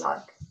honestly,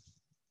 like.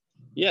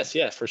 Yes,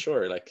 for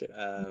sure. Like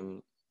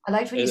I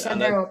liked what you said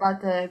there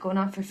about the going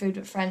out for food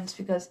with friends,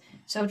 because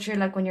so true.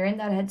 Like when you're in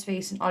that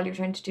headspace and all you're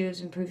trying to do is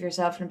improve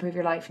yourself and improve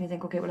your life, and you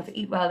think, okay, well, if I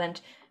eat well and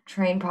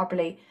train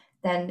properly,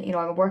 then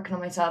I'm working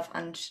on myself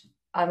and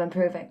I'm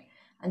improving.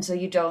 And so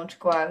you don't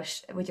go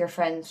out with your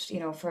friends,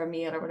 for a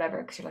meal or whatever,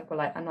 because you're like,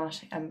 well,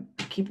 I'm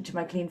keeping to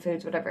my clean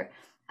foods, whatever.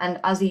 And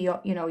as you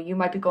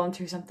might be going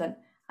through something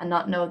and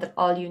not know that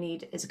all you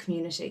need is a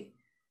community.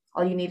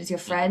 All you need is your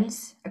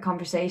friends, a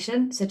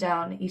conversation, sit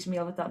down, eat a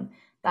meal with them.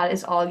 That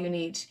is all you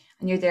need.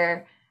 And you're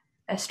there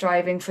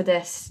striving for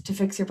this to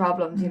fix your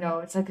problems.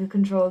 It's like a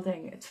control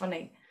thing. It's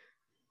funny.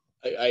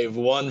 I have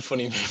one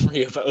funny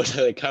memory about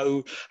like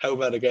how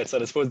bad it gets.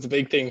 And I suppose the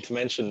big thing to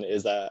mention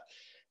is that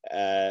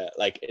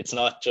like it's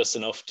not just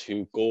enough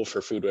to go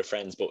for food with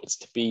friends, but it's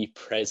to be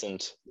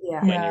present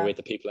when you're with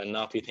the people and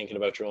not be thinking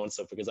about your own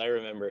stuff. Because I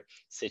remember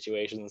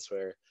situations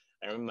where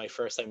I remember my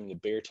first time in the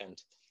beer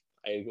tent.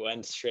 I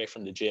went straight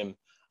from the gym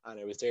and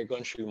I was there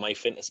going through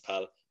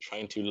MyFitnessPal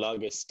trying to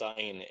log a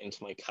stein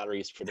into my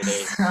calories for the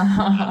day.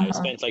 And I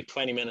spent like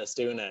 20 minutes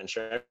doing it, and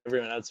sure,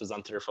 everyone else was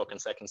onto their fucking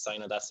second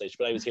stein at that stage,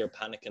 but I was here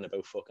panicking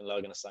about fucking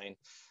logging a stein.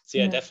 So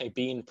definitely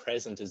being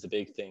present is the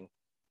big thing.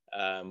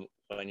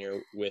 When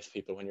you're with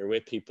people,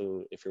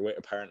 if you're with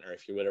a partner,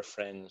 if you're with a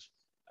friend,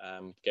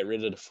 get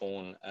rid of the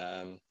phone,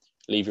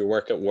 leave your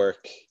work at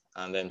work,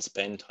 and then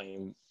spend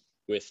time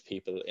with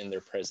people in their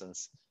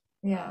presence.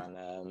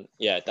 And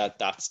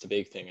that's the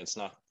big thing. It's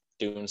not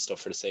doing stuff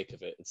for the sake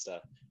of it. It's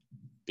that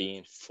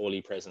being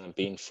fully present and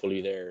being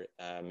fully there,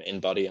 in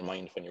body and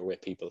mind when you're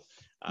with people.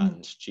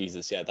 And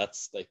Jesus,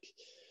 that's like,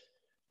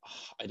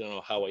 I don't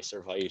know how I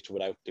survived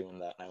without doing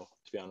that now,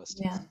 to be honest.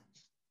 I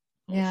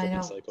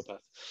know. Psychopath.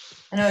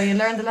 I know, you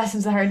learn the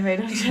lessons the hard way,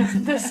 don't you?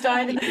 The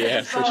stein.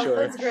 For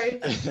sure. That's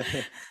great.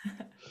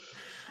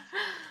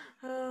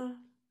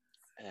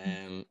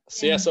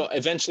 So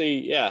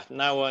eventually,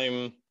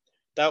 now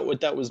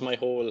that was my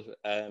whole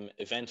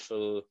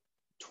eventful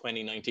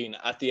 2019.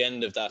 At the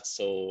end of that,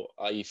 so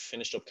I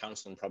finished up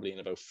counseling probably in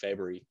about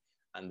February,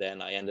 and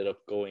then I ended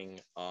up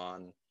going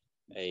on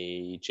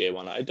a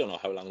J1. I don't know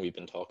how long we've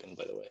been talking,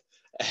 by the way.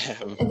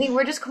 I think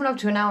we're just coming up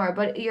to an hour,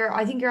 but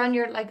I think you're on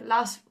your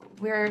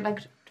we're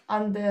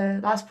on the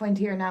last point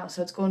here now,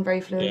 so it's going very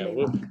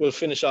fluidly. We'll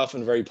finish off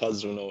on very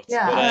positive notes.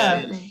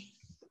 Absolutely.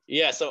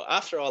 So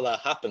after all that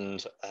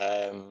happened,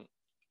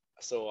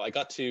 so I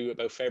got to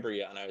about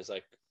February and I was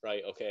like,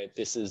 right, okay,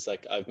 this is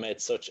like, I've made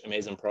such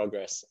amazing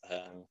progress.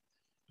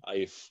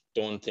 I've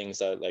done things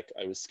that like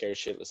I was scared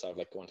shitless of,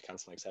 like going to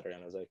counseling, etc.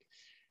 And I was like,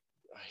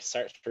 I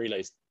started to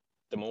realize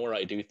the more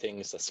I do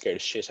things that scare the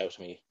shit out of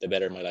me, the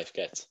better my life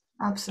gets.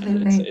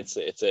 Absolutely.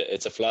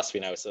 It's a philosophy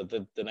now. So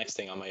the next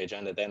thing on my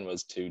agenda then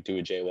was to do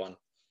a J1.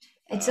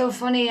 It's so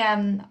funny.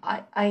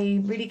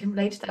 I really can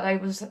relate to that. I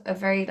was a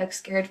very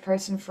scared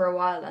person for a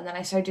while, and then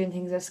I started doing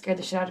things that scared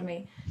the shit out of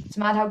me. It's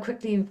mad how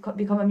quickly you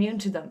become immune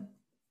to them.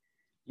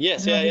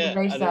 Yes,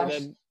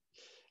 the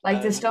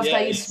stuff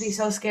that used to be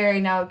so scary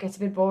now it gets a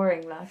bit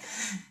boring.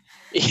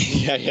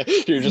 Yeah.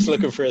 You're just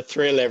looking for a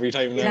thrill every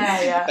time now.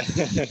 Yeah.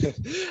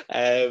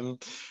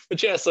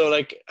 But yeah, so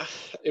like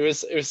it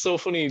was so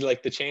funny,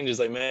 like the changes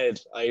I made.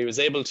 I was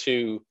able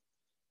to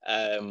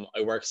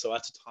I worked, so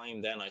at the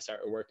time then I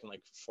started working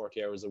like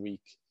 40 hours a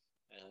week.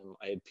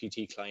 I had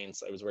PT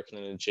clients, I was working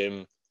in a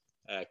gym,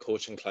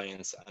 coaching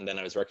clients, and then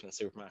I was working in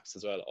Supermax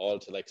as well, all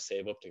to like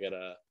save up to get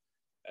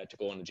to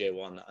go on the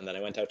J1. And then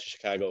I went out to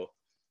Chicago,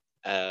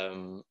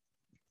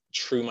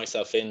 threw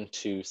myself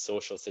into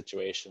social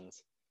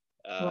situations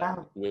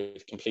Wow.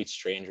 with complete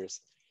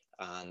strangers.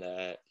 And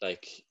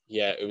like,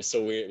 yeah, it was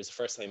so weird. It was the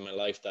first time in my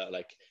life that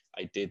like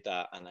I did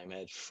that, and I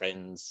made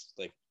friends,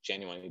 like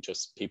genuinely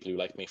just people who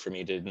liked me for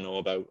me, didn't know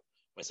about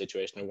my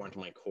situation, who weren't in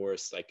my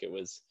course. Like it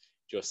was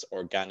just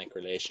organic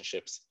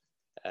relationships.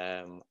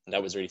 And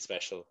that was really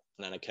special.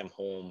 And then I came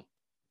home,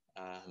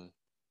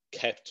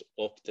 kept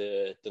up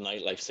the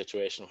nightlife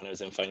situation when I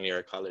was in final year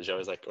of college. I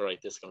was like, all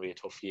right, this is going to be a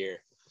tough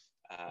year.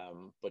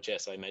 But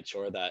yes, I made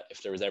sure that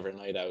if there was ever a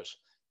night out,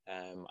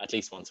 at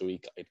least once a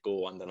week, I'd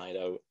go on the night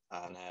out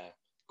and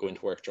go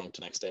into work drunk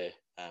the next day.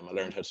 I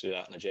learned how to do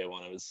that in a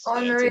J1. It was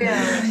Unreal.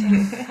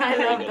 I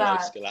very love good life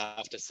that. skill, I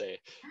have to say.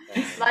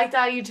 Like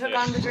that, you took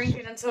on the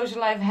drinking and social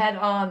life head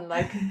on,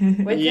 like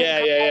with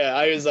Yeah.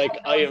 I was like,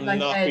 I am like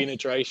not edge. being a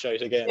dry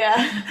shite again.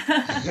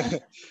 Yeah.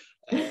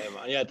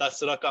 And yeah,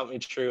 so that got me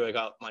through. I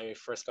got my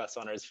first class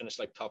honours, finished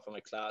like top of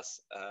my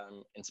class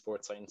in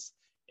sports science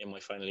in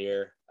my final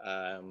year,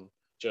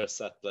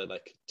 just at the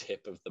like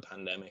tip of the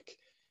pandemic.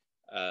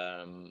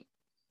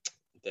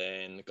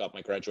 Then got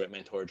my graduate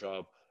mentor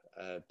job.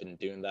 Been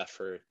doing that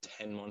for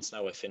 10 months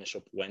now. I finish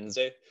up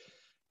Wednesday,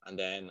 and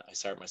then I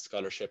start my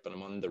scholarship, and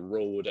I'm on the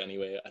road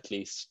anyway, at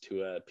least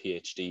to a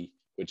PhD,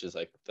 which is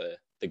like the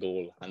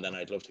goal. And then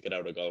I'd love to get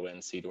out of Galway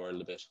and see the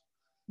world a bit.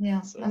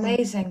 Yeah, So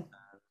amazing.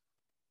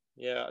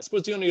 yeah, I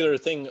suppose the only other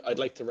thing I'd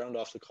like to round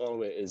off the call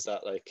with is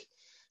that like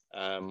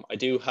I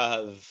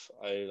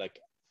like,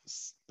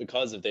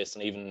 because of this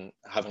and even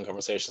having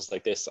conversations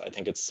like this, I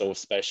think it's so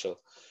special.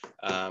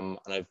 And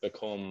I've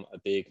become a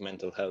big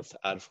mental health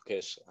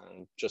advocate,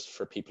 and just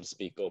for people to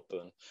speak up.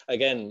 And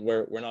again,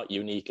 we're not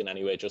unique in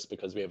any way just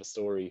because we have a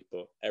story,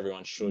 but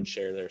everyone should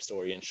share their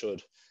story and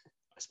should,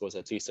 I suppose,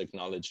 at least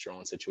acknowledge their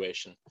own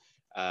situation.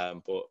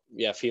 But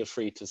yeah, feel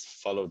free to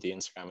follow the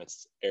Instagram.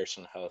 It's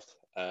Ayrton Health,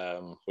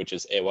 which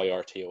is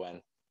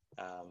Ayrton.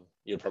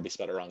 You'll probably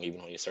spell it wrong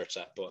even when you search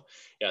that, but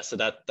yeah, so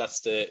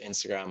that's the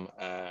Instagram.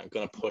 I'm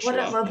gonna push a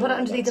lot We'll put more it on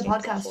underneath that the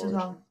stuff going podcast as forward.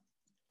 well.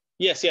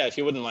 Yes, yeah, if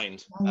you wouldn't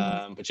mind.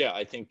 Amazing. But yeah,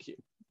 I think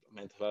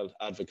mental health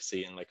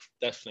advocacy, and like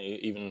definitely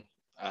even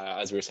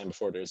as we were saying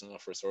before, there's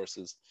enough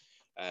resources.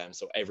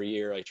 So every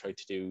year I try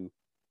to do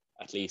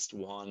at least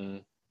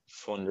one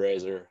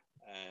fundraiser.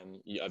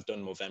 I've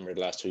done Movember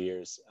the last 2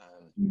 years.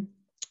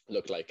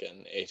 Look like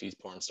an 80s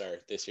porn star.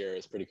 This year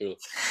is pretty cool.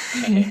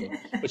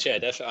 But yeah,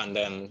 definitely. And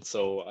then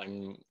so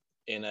I'm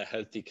in a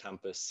healthy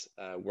campus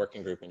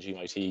working group in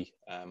GMIT.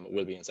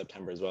 Will be in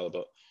September as well.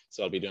 But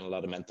so I'll be doing a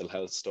lot of mental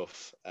health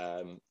stuff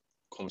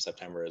come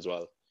September as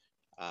well.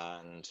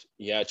 And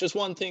yeah, just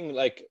one thing,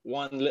 like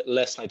one little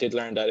lesson I did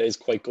learn that is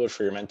quite good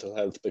for your mental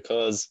health,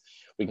 because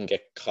we can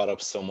get caught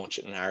up so much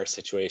in our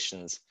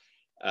situations.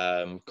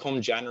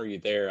 Come January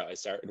there, I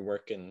started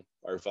working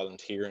or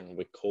volunteering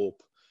with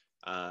Cope,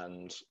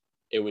 and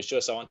it was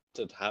just, I wanted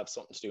to have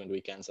something to do on the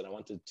weekends, and I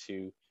wanted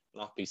to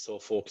not be so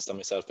focused on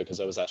myself because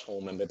I was at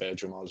home in my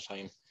bedroom all the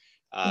time.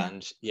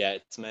 And yeah,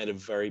 it's made a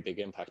very big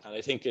impact. And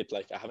I think it,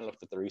 like, I haven't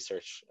looked at the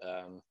research,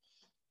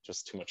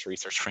 just too much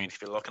research for me to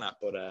be looking at,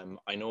 but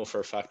I know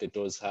for a fact it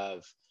does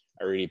have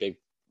a really big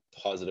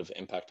positive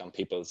impact on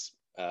people's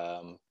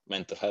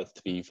mental health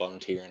to be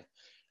volunteering.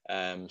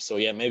 So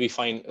yeah, maybe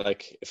find,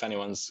 like, if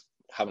anyone's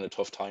having a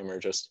tough time or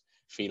just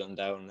feeling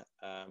down,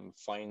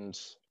 find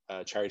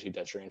a charity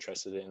that you're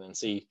interested in and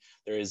see.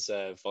 There is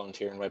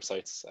volunteering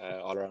websites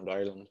all around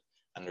Ireland,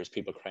 and there's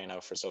people crying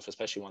out for stuff,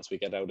 especially once we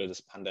get out of this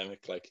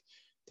pandemic. Like,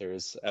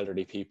 there's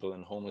elderly people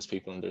and homeless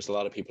people, and there's a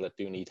lot of people that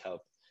do need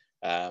help,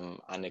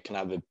 and it can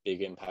have a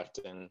big impact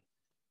in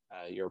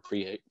your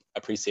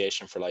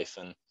appreciation for life.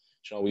 And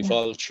you know, we've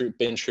all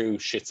been through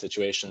shit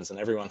situations, and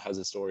everyone has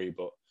a story,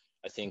 but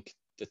I think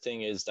the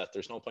thing is that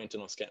there's no point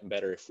in us getting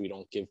better if we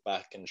don't give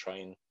back and try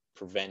and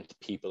prevent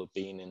people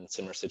being in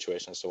similar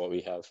situations to what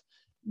we have.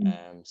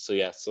 So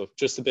yeah, so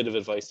just a bit of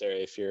advice there.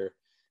 If you're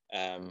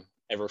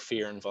ever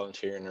fearing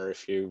volunteering, or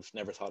if you've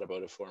never thought about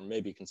it before,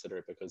 maybe consider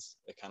it, because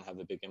it can have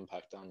a big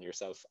impact on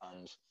yourself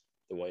and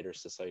the wider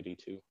society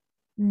too.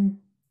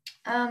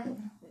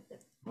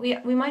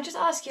 We might just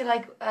ask you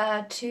like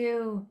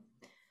 2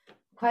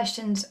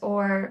 questions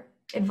or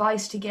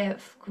advice to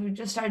give. We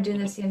just started doing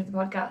this at the end of the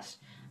podcast.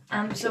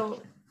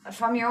 So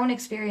from your own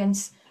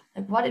experience,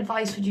 like, what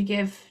advice would you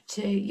give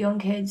to young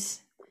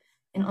kids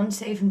in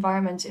unsafe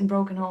environments, in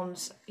broken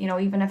homes? You know,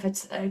 even if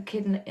it's a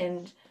kid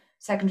in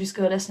secondary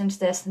school listening to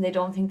this and they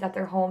don't think that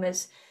their home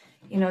is,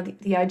 you know,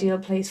 the ideal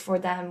place for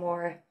them,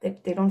 or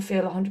they don't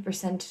feel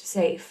 100%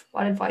 safe.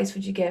 What advice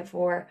would you give,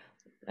 or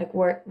like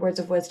words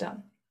of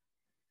wisdom?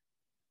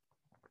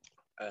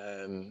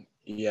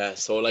 Yeah,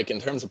 so like in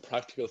terms of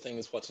practical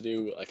things, what to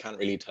do, I can't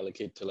really tell a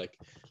kid to like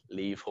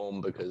leave home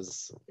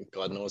because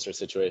God knows their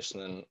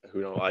situation, and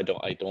who know, I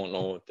don't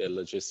know the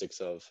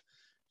logistics of,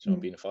 you know,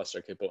 being a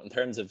foster kid. But in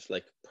terms of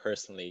like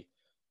personally,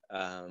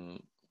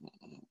 um,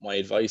 my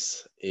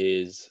advice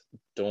is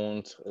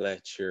don't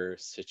let your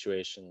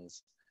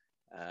situations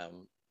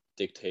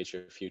dictate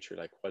your future.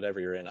 Like whatever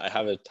you're in, I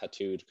have it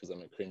tattooed because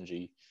I'm a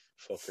cringy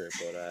fucker,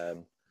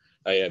 but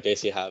I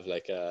basically have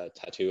like a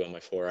tattoo on my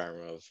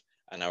forearm of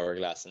an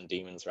hourglass and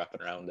demons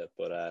wrapping around it.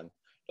 But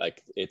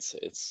like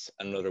it's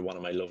another one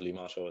of my lovely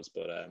mottos.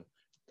 But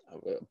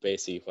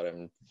basically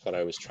what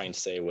I was trying to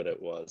say with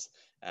it was,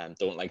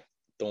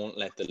 don't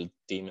let the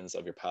demons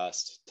of your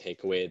past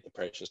take away the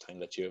precious time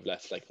that you have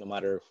left. Like no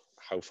matter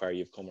how far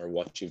you've come or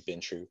what you've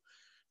been through,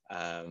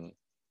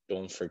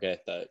 don't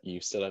forget that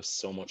you still have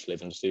so much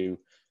living to do.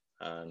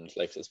 And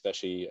like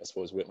especially I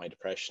suppose with my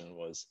depression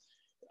was,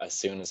 as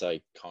soon as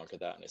I conquered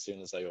that and as soon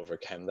as I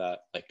overcame that,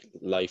 like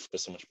life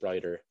was so much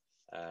brighter.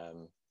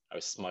 I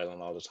was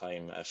smiling all the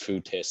time.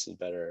 Food tasted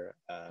better.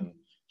 You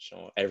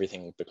know,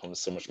 everything becomes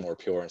so much more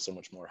pure and so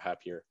much more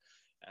happier.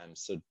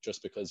 So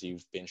just because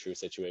you've been through a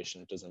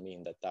situation doesn't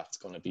mean that that's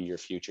going to be your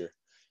future.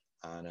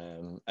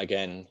 And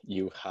again,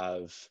 you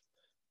have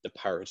the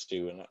power to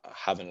do and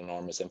have an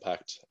enormous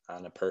impact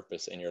and a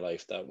purpose in your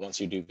life, that once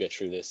you do get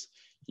through this,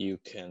 you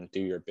can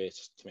do your bit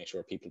to make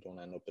sure people don't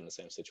end up in the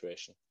same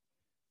situation.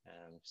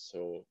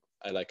 So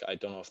I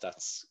don't know if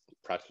that's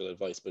practical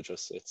advice, but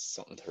just it's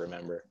something to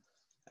remember.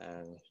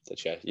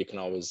 That yeah, you can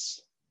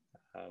always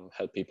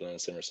help people in a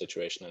similar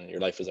situation, and your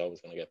life is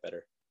always going to get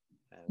better,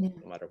 no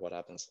matter what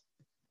happens.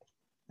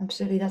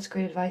 Absolutely, that's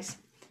great advice.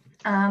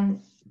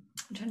 I'm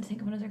trying to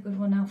think of another good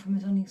one now from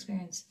his own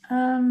experience.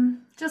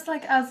 Just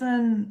like as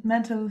a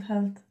mental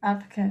health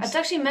advocate. It's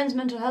actually Men's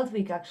Mental Health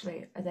Week,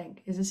 actually, I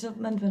think. Is it still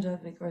Men's Mental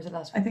Health Week or is it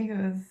last week? I think it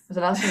was. Was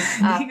it last week?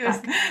 I think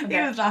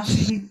it was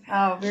last week.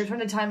 Oh, we were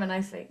trying to time it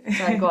nicely.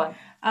 Sorry, go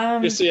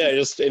on.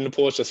 Just in the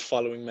post, just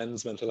following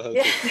Men's Mental Health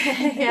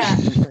Week. Yeah.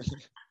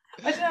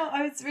 I don't know,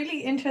 I was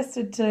really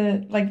interested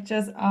to like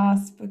just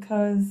ask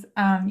because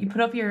you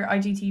put up your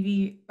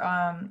IGTV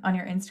on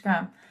your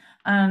Instagram,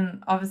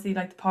 and obviously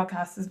like the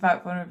podcast is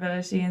about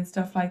vulnerability and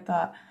stuff like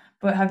that,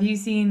 but have you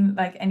seen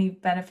like any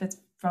benefits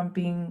from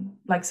being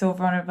like so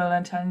vulnerable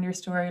and telling your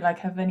story? Like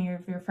have any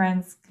of your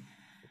friends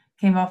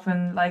came up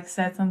and like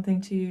said something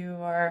to you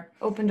or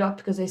opened up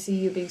because they see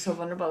you being so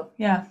vulnerable?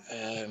 Yeah.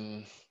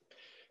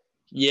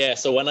 Yeah,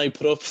 so when I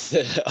put up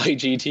the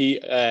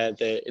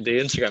the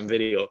Instagram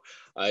video,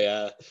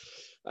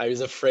 I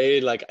was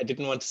afraid, like I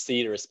didn't want to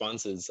see the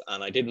responses,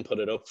 and I didn't put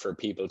it up for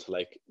people to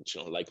like,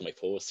 you know, like my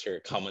post or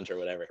comment or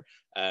whatever.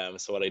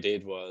 So what I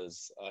did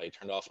was I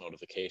turned off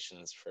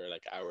notifications for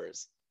like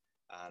hours,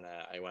 and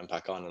I went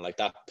back on, and like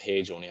that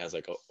page only has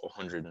like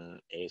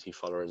 180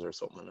 followers or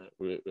something,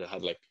 and it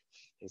had like,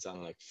 it's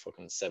on like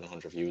fucking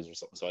 700 views or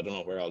something. So I don't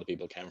know where all the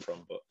people came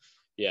from, but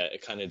yeah,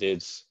 it kind of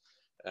did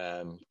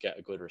get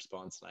a good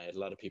response, and I had a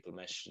lot of people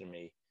messaging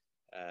me,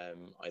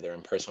 either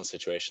in personal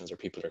situations or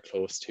people they're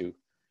close to,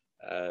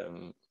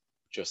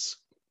 just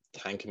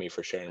thanking me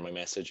for sharing my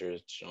message, or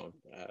you know,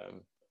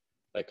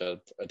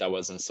 that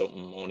wasn't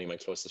something only my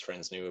closest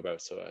friends knew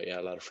about. So yeah,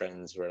 a lot of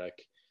friends were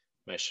like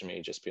messaging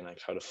me, just being like,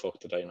 "How the fuck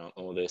did I not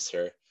know this?"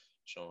 Or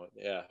you know,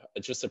 yeah,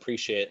 just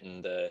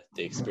appreciating the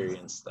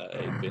experience that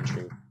I've been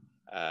through.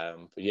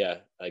 But yeah,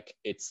 like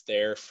it's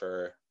there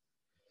for,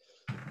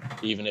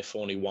 even if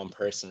only one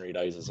person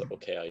realizes,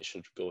 okay, I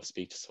should go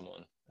speak to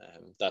someone,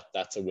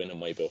 that's a win in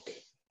my book.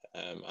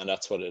 And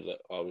that's what it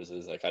always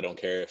is. Like, I don't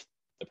care if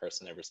the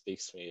person never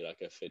speaks to me, like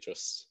if it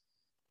just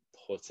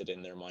puts it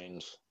in their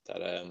mind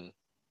that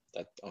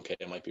that okay,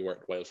 it might be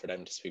worthwhile for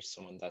them to speak to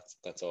someone,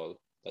 that's all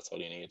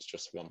you need,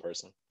 just one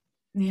person.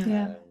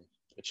 Yeah.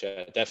 Which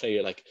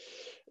definitely, like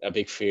a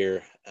big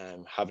fear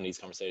having these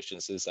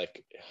conversations is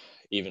like,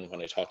 even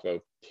when I talk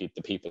about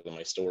the people in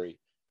my story,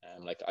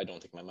 like I don't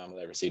think my mom will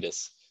ever see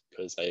this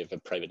because I have a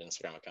private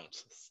Instagram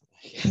account.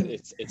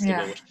 it's the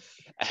goat.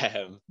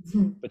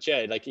 But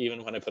yeah, like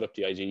even when I put up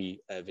the IG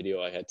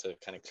video, I had to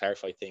kind of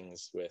clarify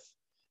things with,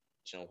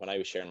 you know, when I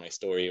was sharing my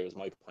story, it was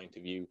my point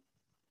of view,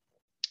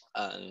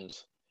 and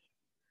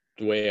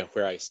the way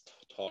where I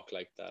talk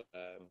like that,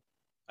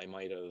 I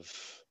might have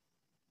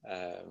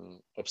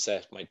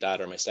upset my dad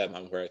or my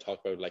stepmom, where I talk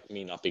about like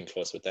me not being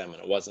close with them,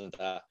 and it wasn't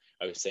that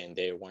I was saying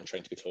they weren't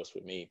trying to be close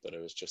with me, but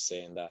it was just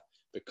saying that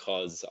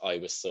because I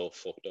was so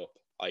fucked up,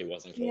 I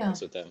wasn't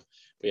close with them.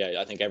 But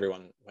yeah, I think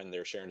everyone, when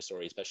they're sharing a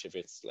story, especially if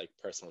it's like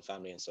personal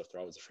family and stuff, they're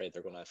always afraid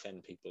they're going to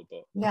offend people.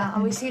 But yeah,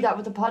 and we see that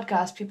with the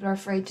podcast, people are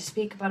afraid to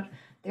speak about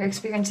their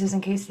experiences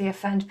in case they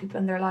offend people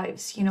in their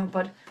lives, you know.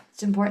 But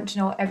it's important to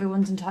know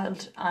everyone's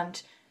entitled and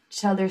to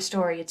tell their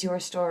story. It's your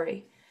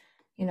story,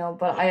 you know.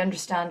 But I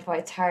understand why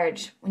it's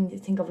hard when you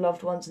think of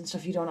loved ones and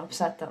stuff, you don't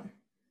upset them.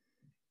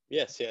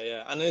 Yes,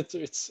 yeah, and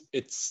it's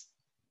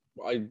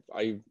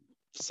I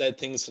said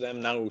things to them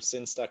now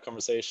since that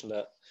conversation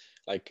that,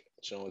 like,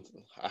 you know,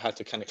 I had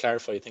to kind of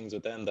clarify things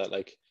with them that,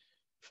 like,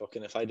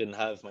 fucking, if I didn't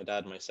have my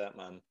dad and my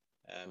stepmom,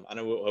 And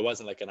it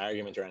wasn't like an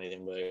argument or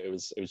anything, but it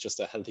was just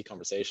a healthy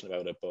conversation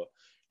about it. But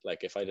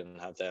like, if I didn't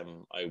have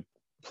them, I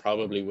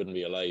probably wouldn't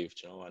be alive,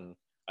 you know. And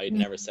I'd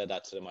never said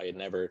that to them. I had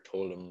never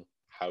told them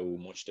how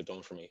much they've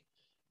done for me.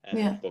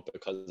 But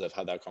because I've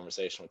had that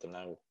conversation with them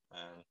now,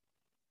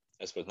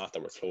 I suppose, not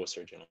that we're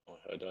closer, you know,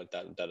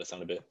 that'll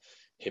sound a bit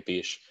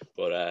hippie-ish,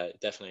 but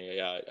definitely,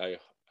 yeah, I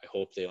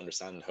hope they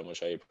understand how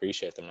much I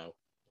appreciate them now.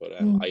 But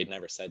I had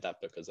never said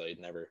that because I had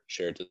never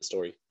shared the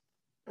story.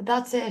 But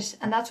that's it,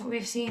 and that's what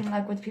we've seen.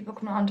 Like with people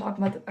coming on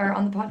talking about or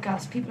on the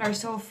podcast, people are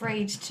so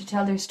afraid to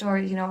tell their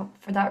stories, you know,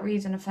 for that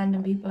reason,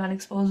 offending people and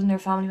exposing their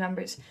family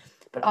members.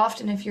 But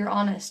often, if you're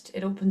honest,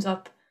 it opens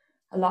up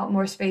a lot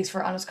more space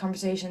for honest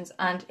conversations,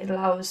 and it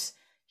allows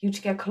you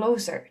to get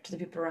closer to the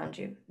people around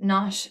you,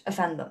 not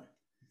offend them.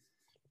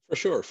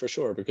 For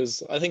sure,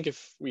 because I think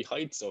if we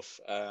hide stuff,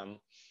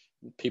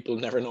 people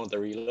never know the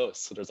real us.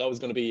 So there's always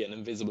going to be an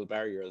invisible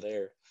barrier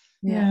there.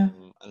 Yeah.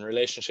 And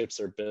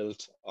relationships are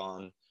built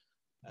on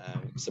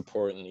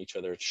supporting each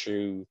other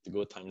through the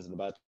good times and the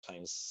bad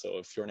times. So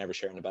if you're never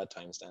sharing the bad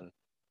times, then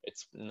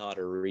it's not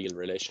a real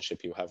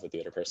relationship you have with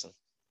the other person.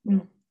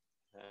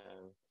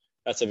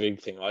 That's a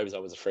big thing. I was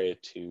always afraid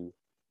to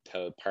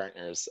tell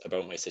partners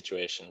about my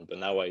situation, but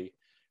now I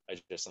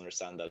just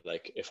understand that,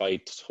 like, if I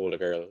told a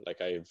girl,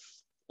 like, I've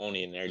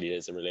only in early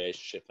days of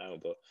relationship now,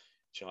 but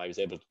you know, I was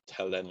able to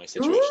tell them my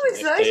situation. Ooh,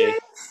 exciting!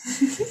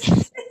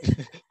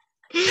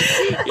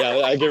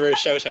 Yeah, I give her a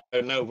shout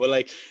out now, but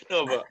like,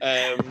 no, but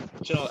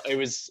you know,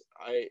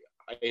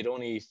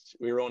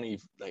 we were only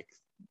like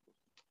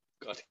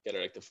got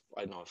together like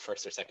I don't know,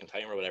 first or second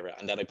time or whatever,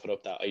 and then I put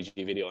up that IG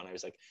video, and I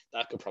was like,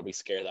 that could probably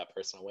scare that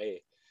person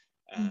away.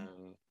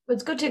 But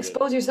it's good to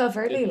expose yourself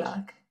early,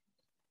 like.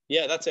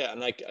 Yeah, that's it. And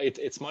like,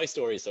 it's my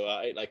story, so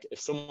I like, if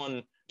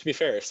someone, to be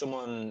fair, if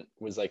someone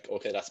was like,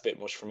 okay, that's a bit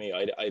much for me,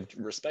 I'd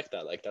respect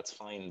that, like, that's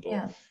fine.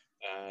 But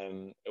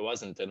it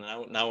wasn't, and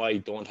now I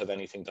don't have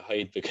anything to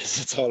hide because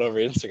it's all over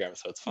Instagram,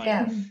 so it's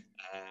fine.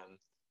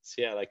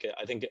 So yeah, like,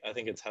 I think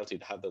it's healthy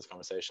to have those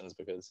conversations,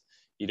 because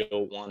you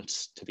don't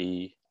want to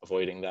be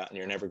avoiding that, and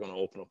you're never going to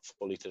open up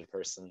fully to the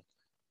person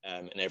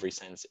in every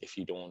sense if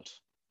you don't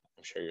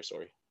share your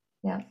story.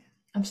 Yeah,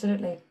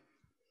 absolutely.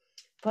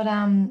 But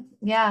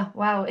yeah,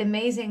 wow,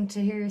 amazing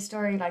to hear your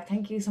story. Like,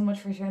 thank you so much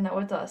for sharing that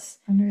with us.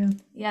 Unreal.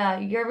 Yeah,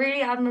 you're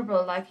really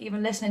admirable. Like,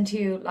 even listening to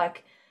you,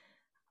 like,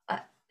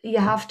 you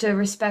have to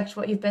respect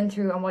what you've been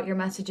through and what your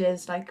message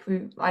is. Like,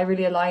 I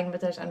really align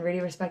with it and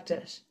really respect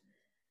it.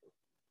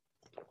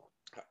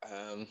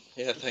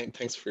 Yeah,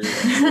 thanks for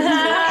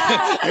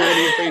I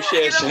really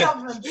appreciate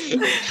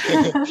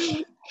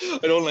it.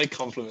 I don't like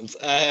compliments.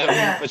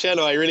 But yeah,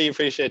 no, I really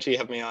appreciate you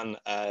having me on.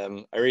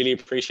 I really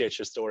appreciate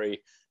your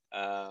story.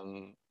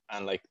 And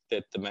like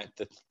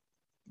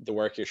the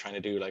work you're trying to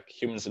do, like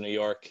Humans in New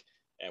York,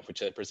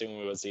 which I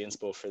presume was the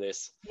inspo for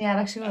this. Yeah,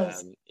 it actually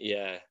was.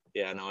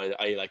 No,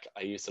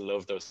 I used to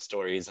love those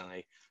stories, and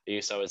I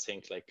used to always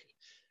think, like,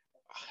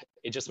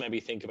 it just made me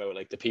think about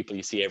like the people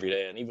you see every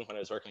day. And even when I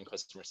was working in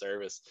customer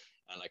service,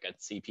 and like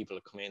I'd see people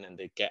come in and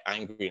they get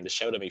angry and they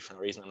shout at me for no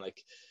reason, I'm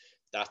like,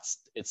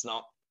 it's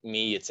not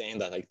me, it's saying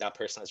that like that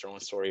person has their own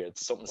story,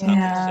 it's something's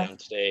happened to them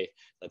today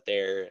that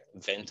they're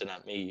venting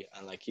at me.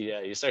 And like,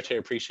 you start to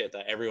appreciate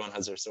that everyone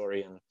has their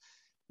story, and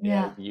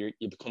you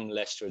become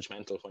less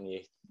judgmental when you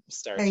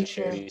start to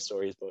share these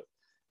stories. But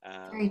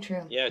very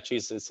true. Yeah,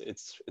 Jesus,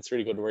 it's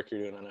really good work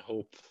you're doing, and I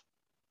hope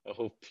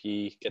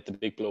you get the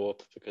big blow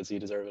up, because you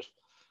deserve it.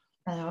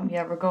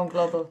 Yeah, we're going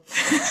global.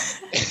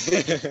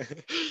 Thank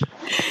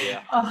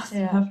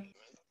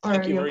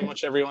you very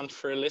much, everyone,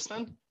 for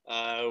listening.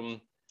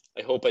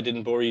 I hope I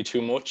didn't bore you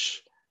too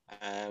much.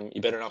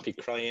 You better not be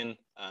crying,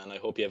 and I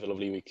hope you have a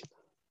lovely week.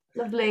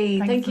 Lovely.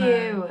 Thank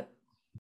you.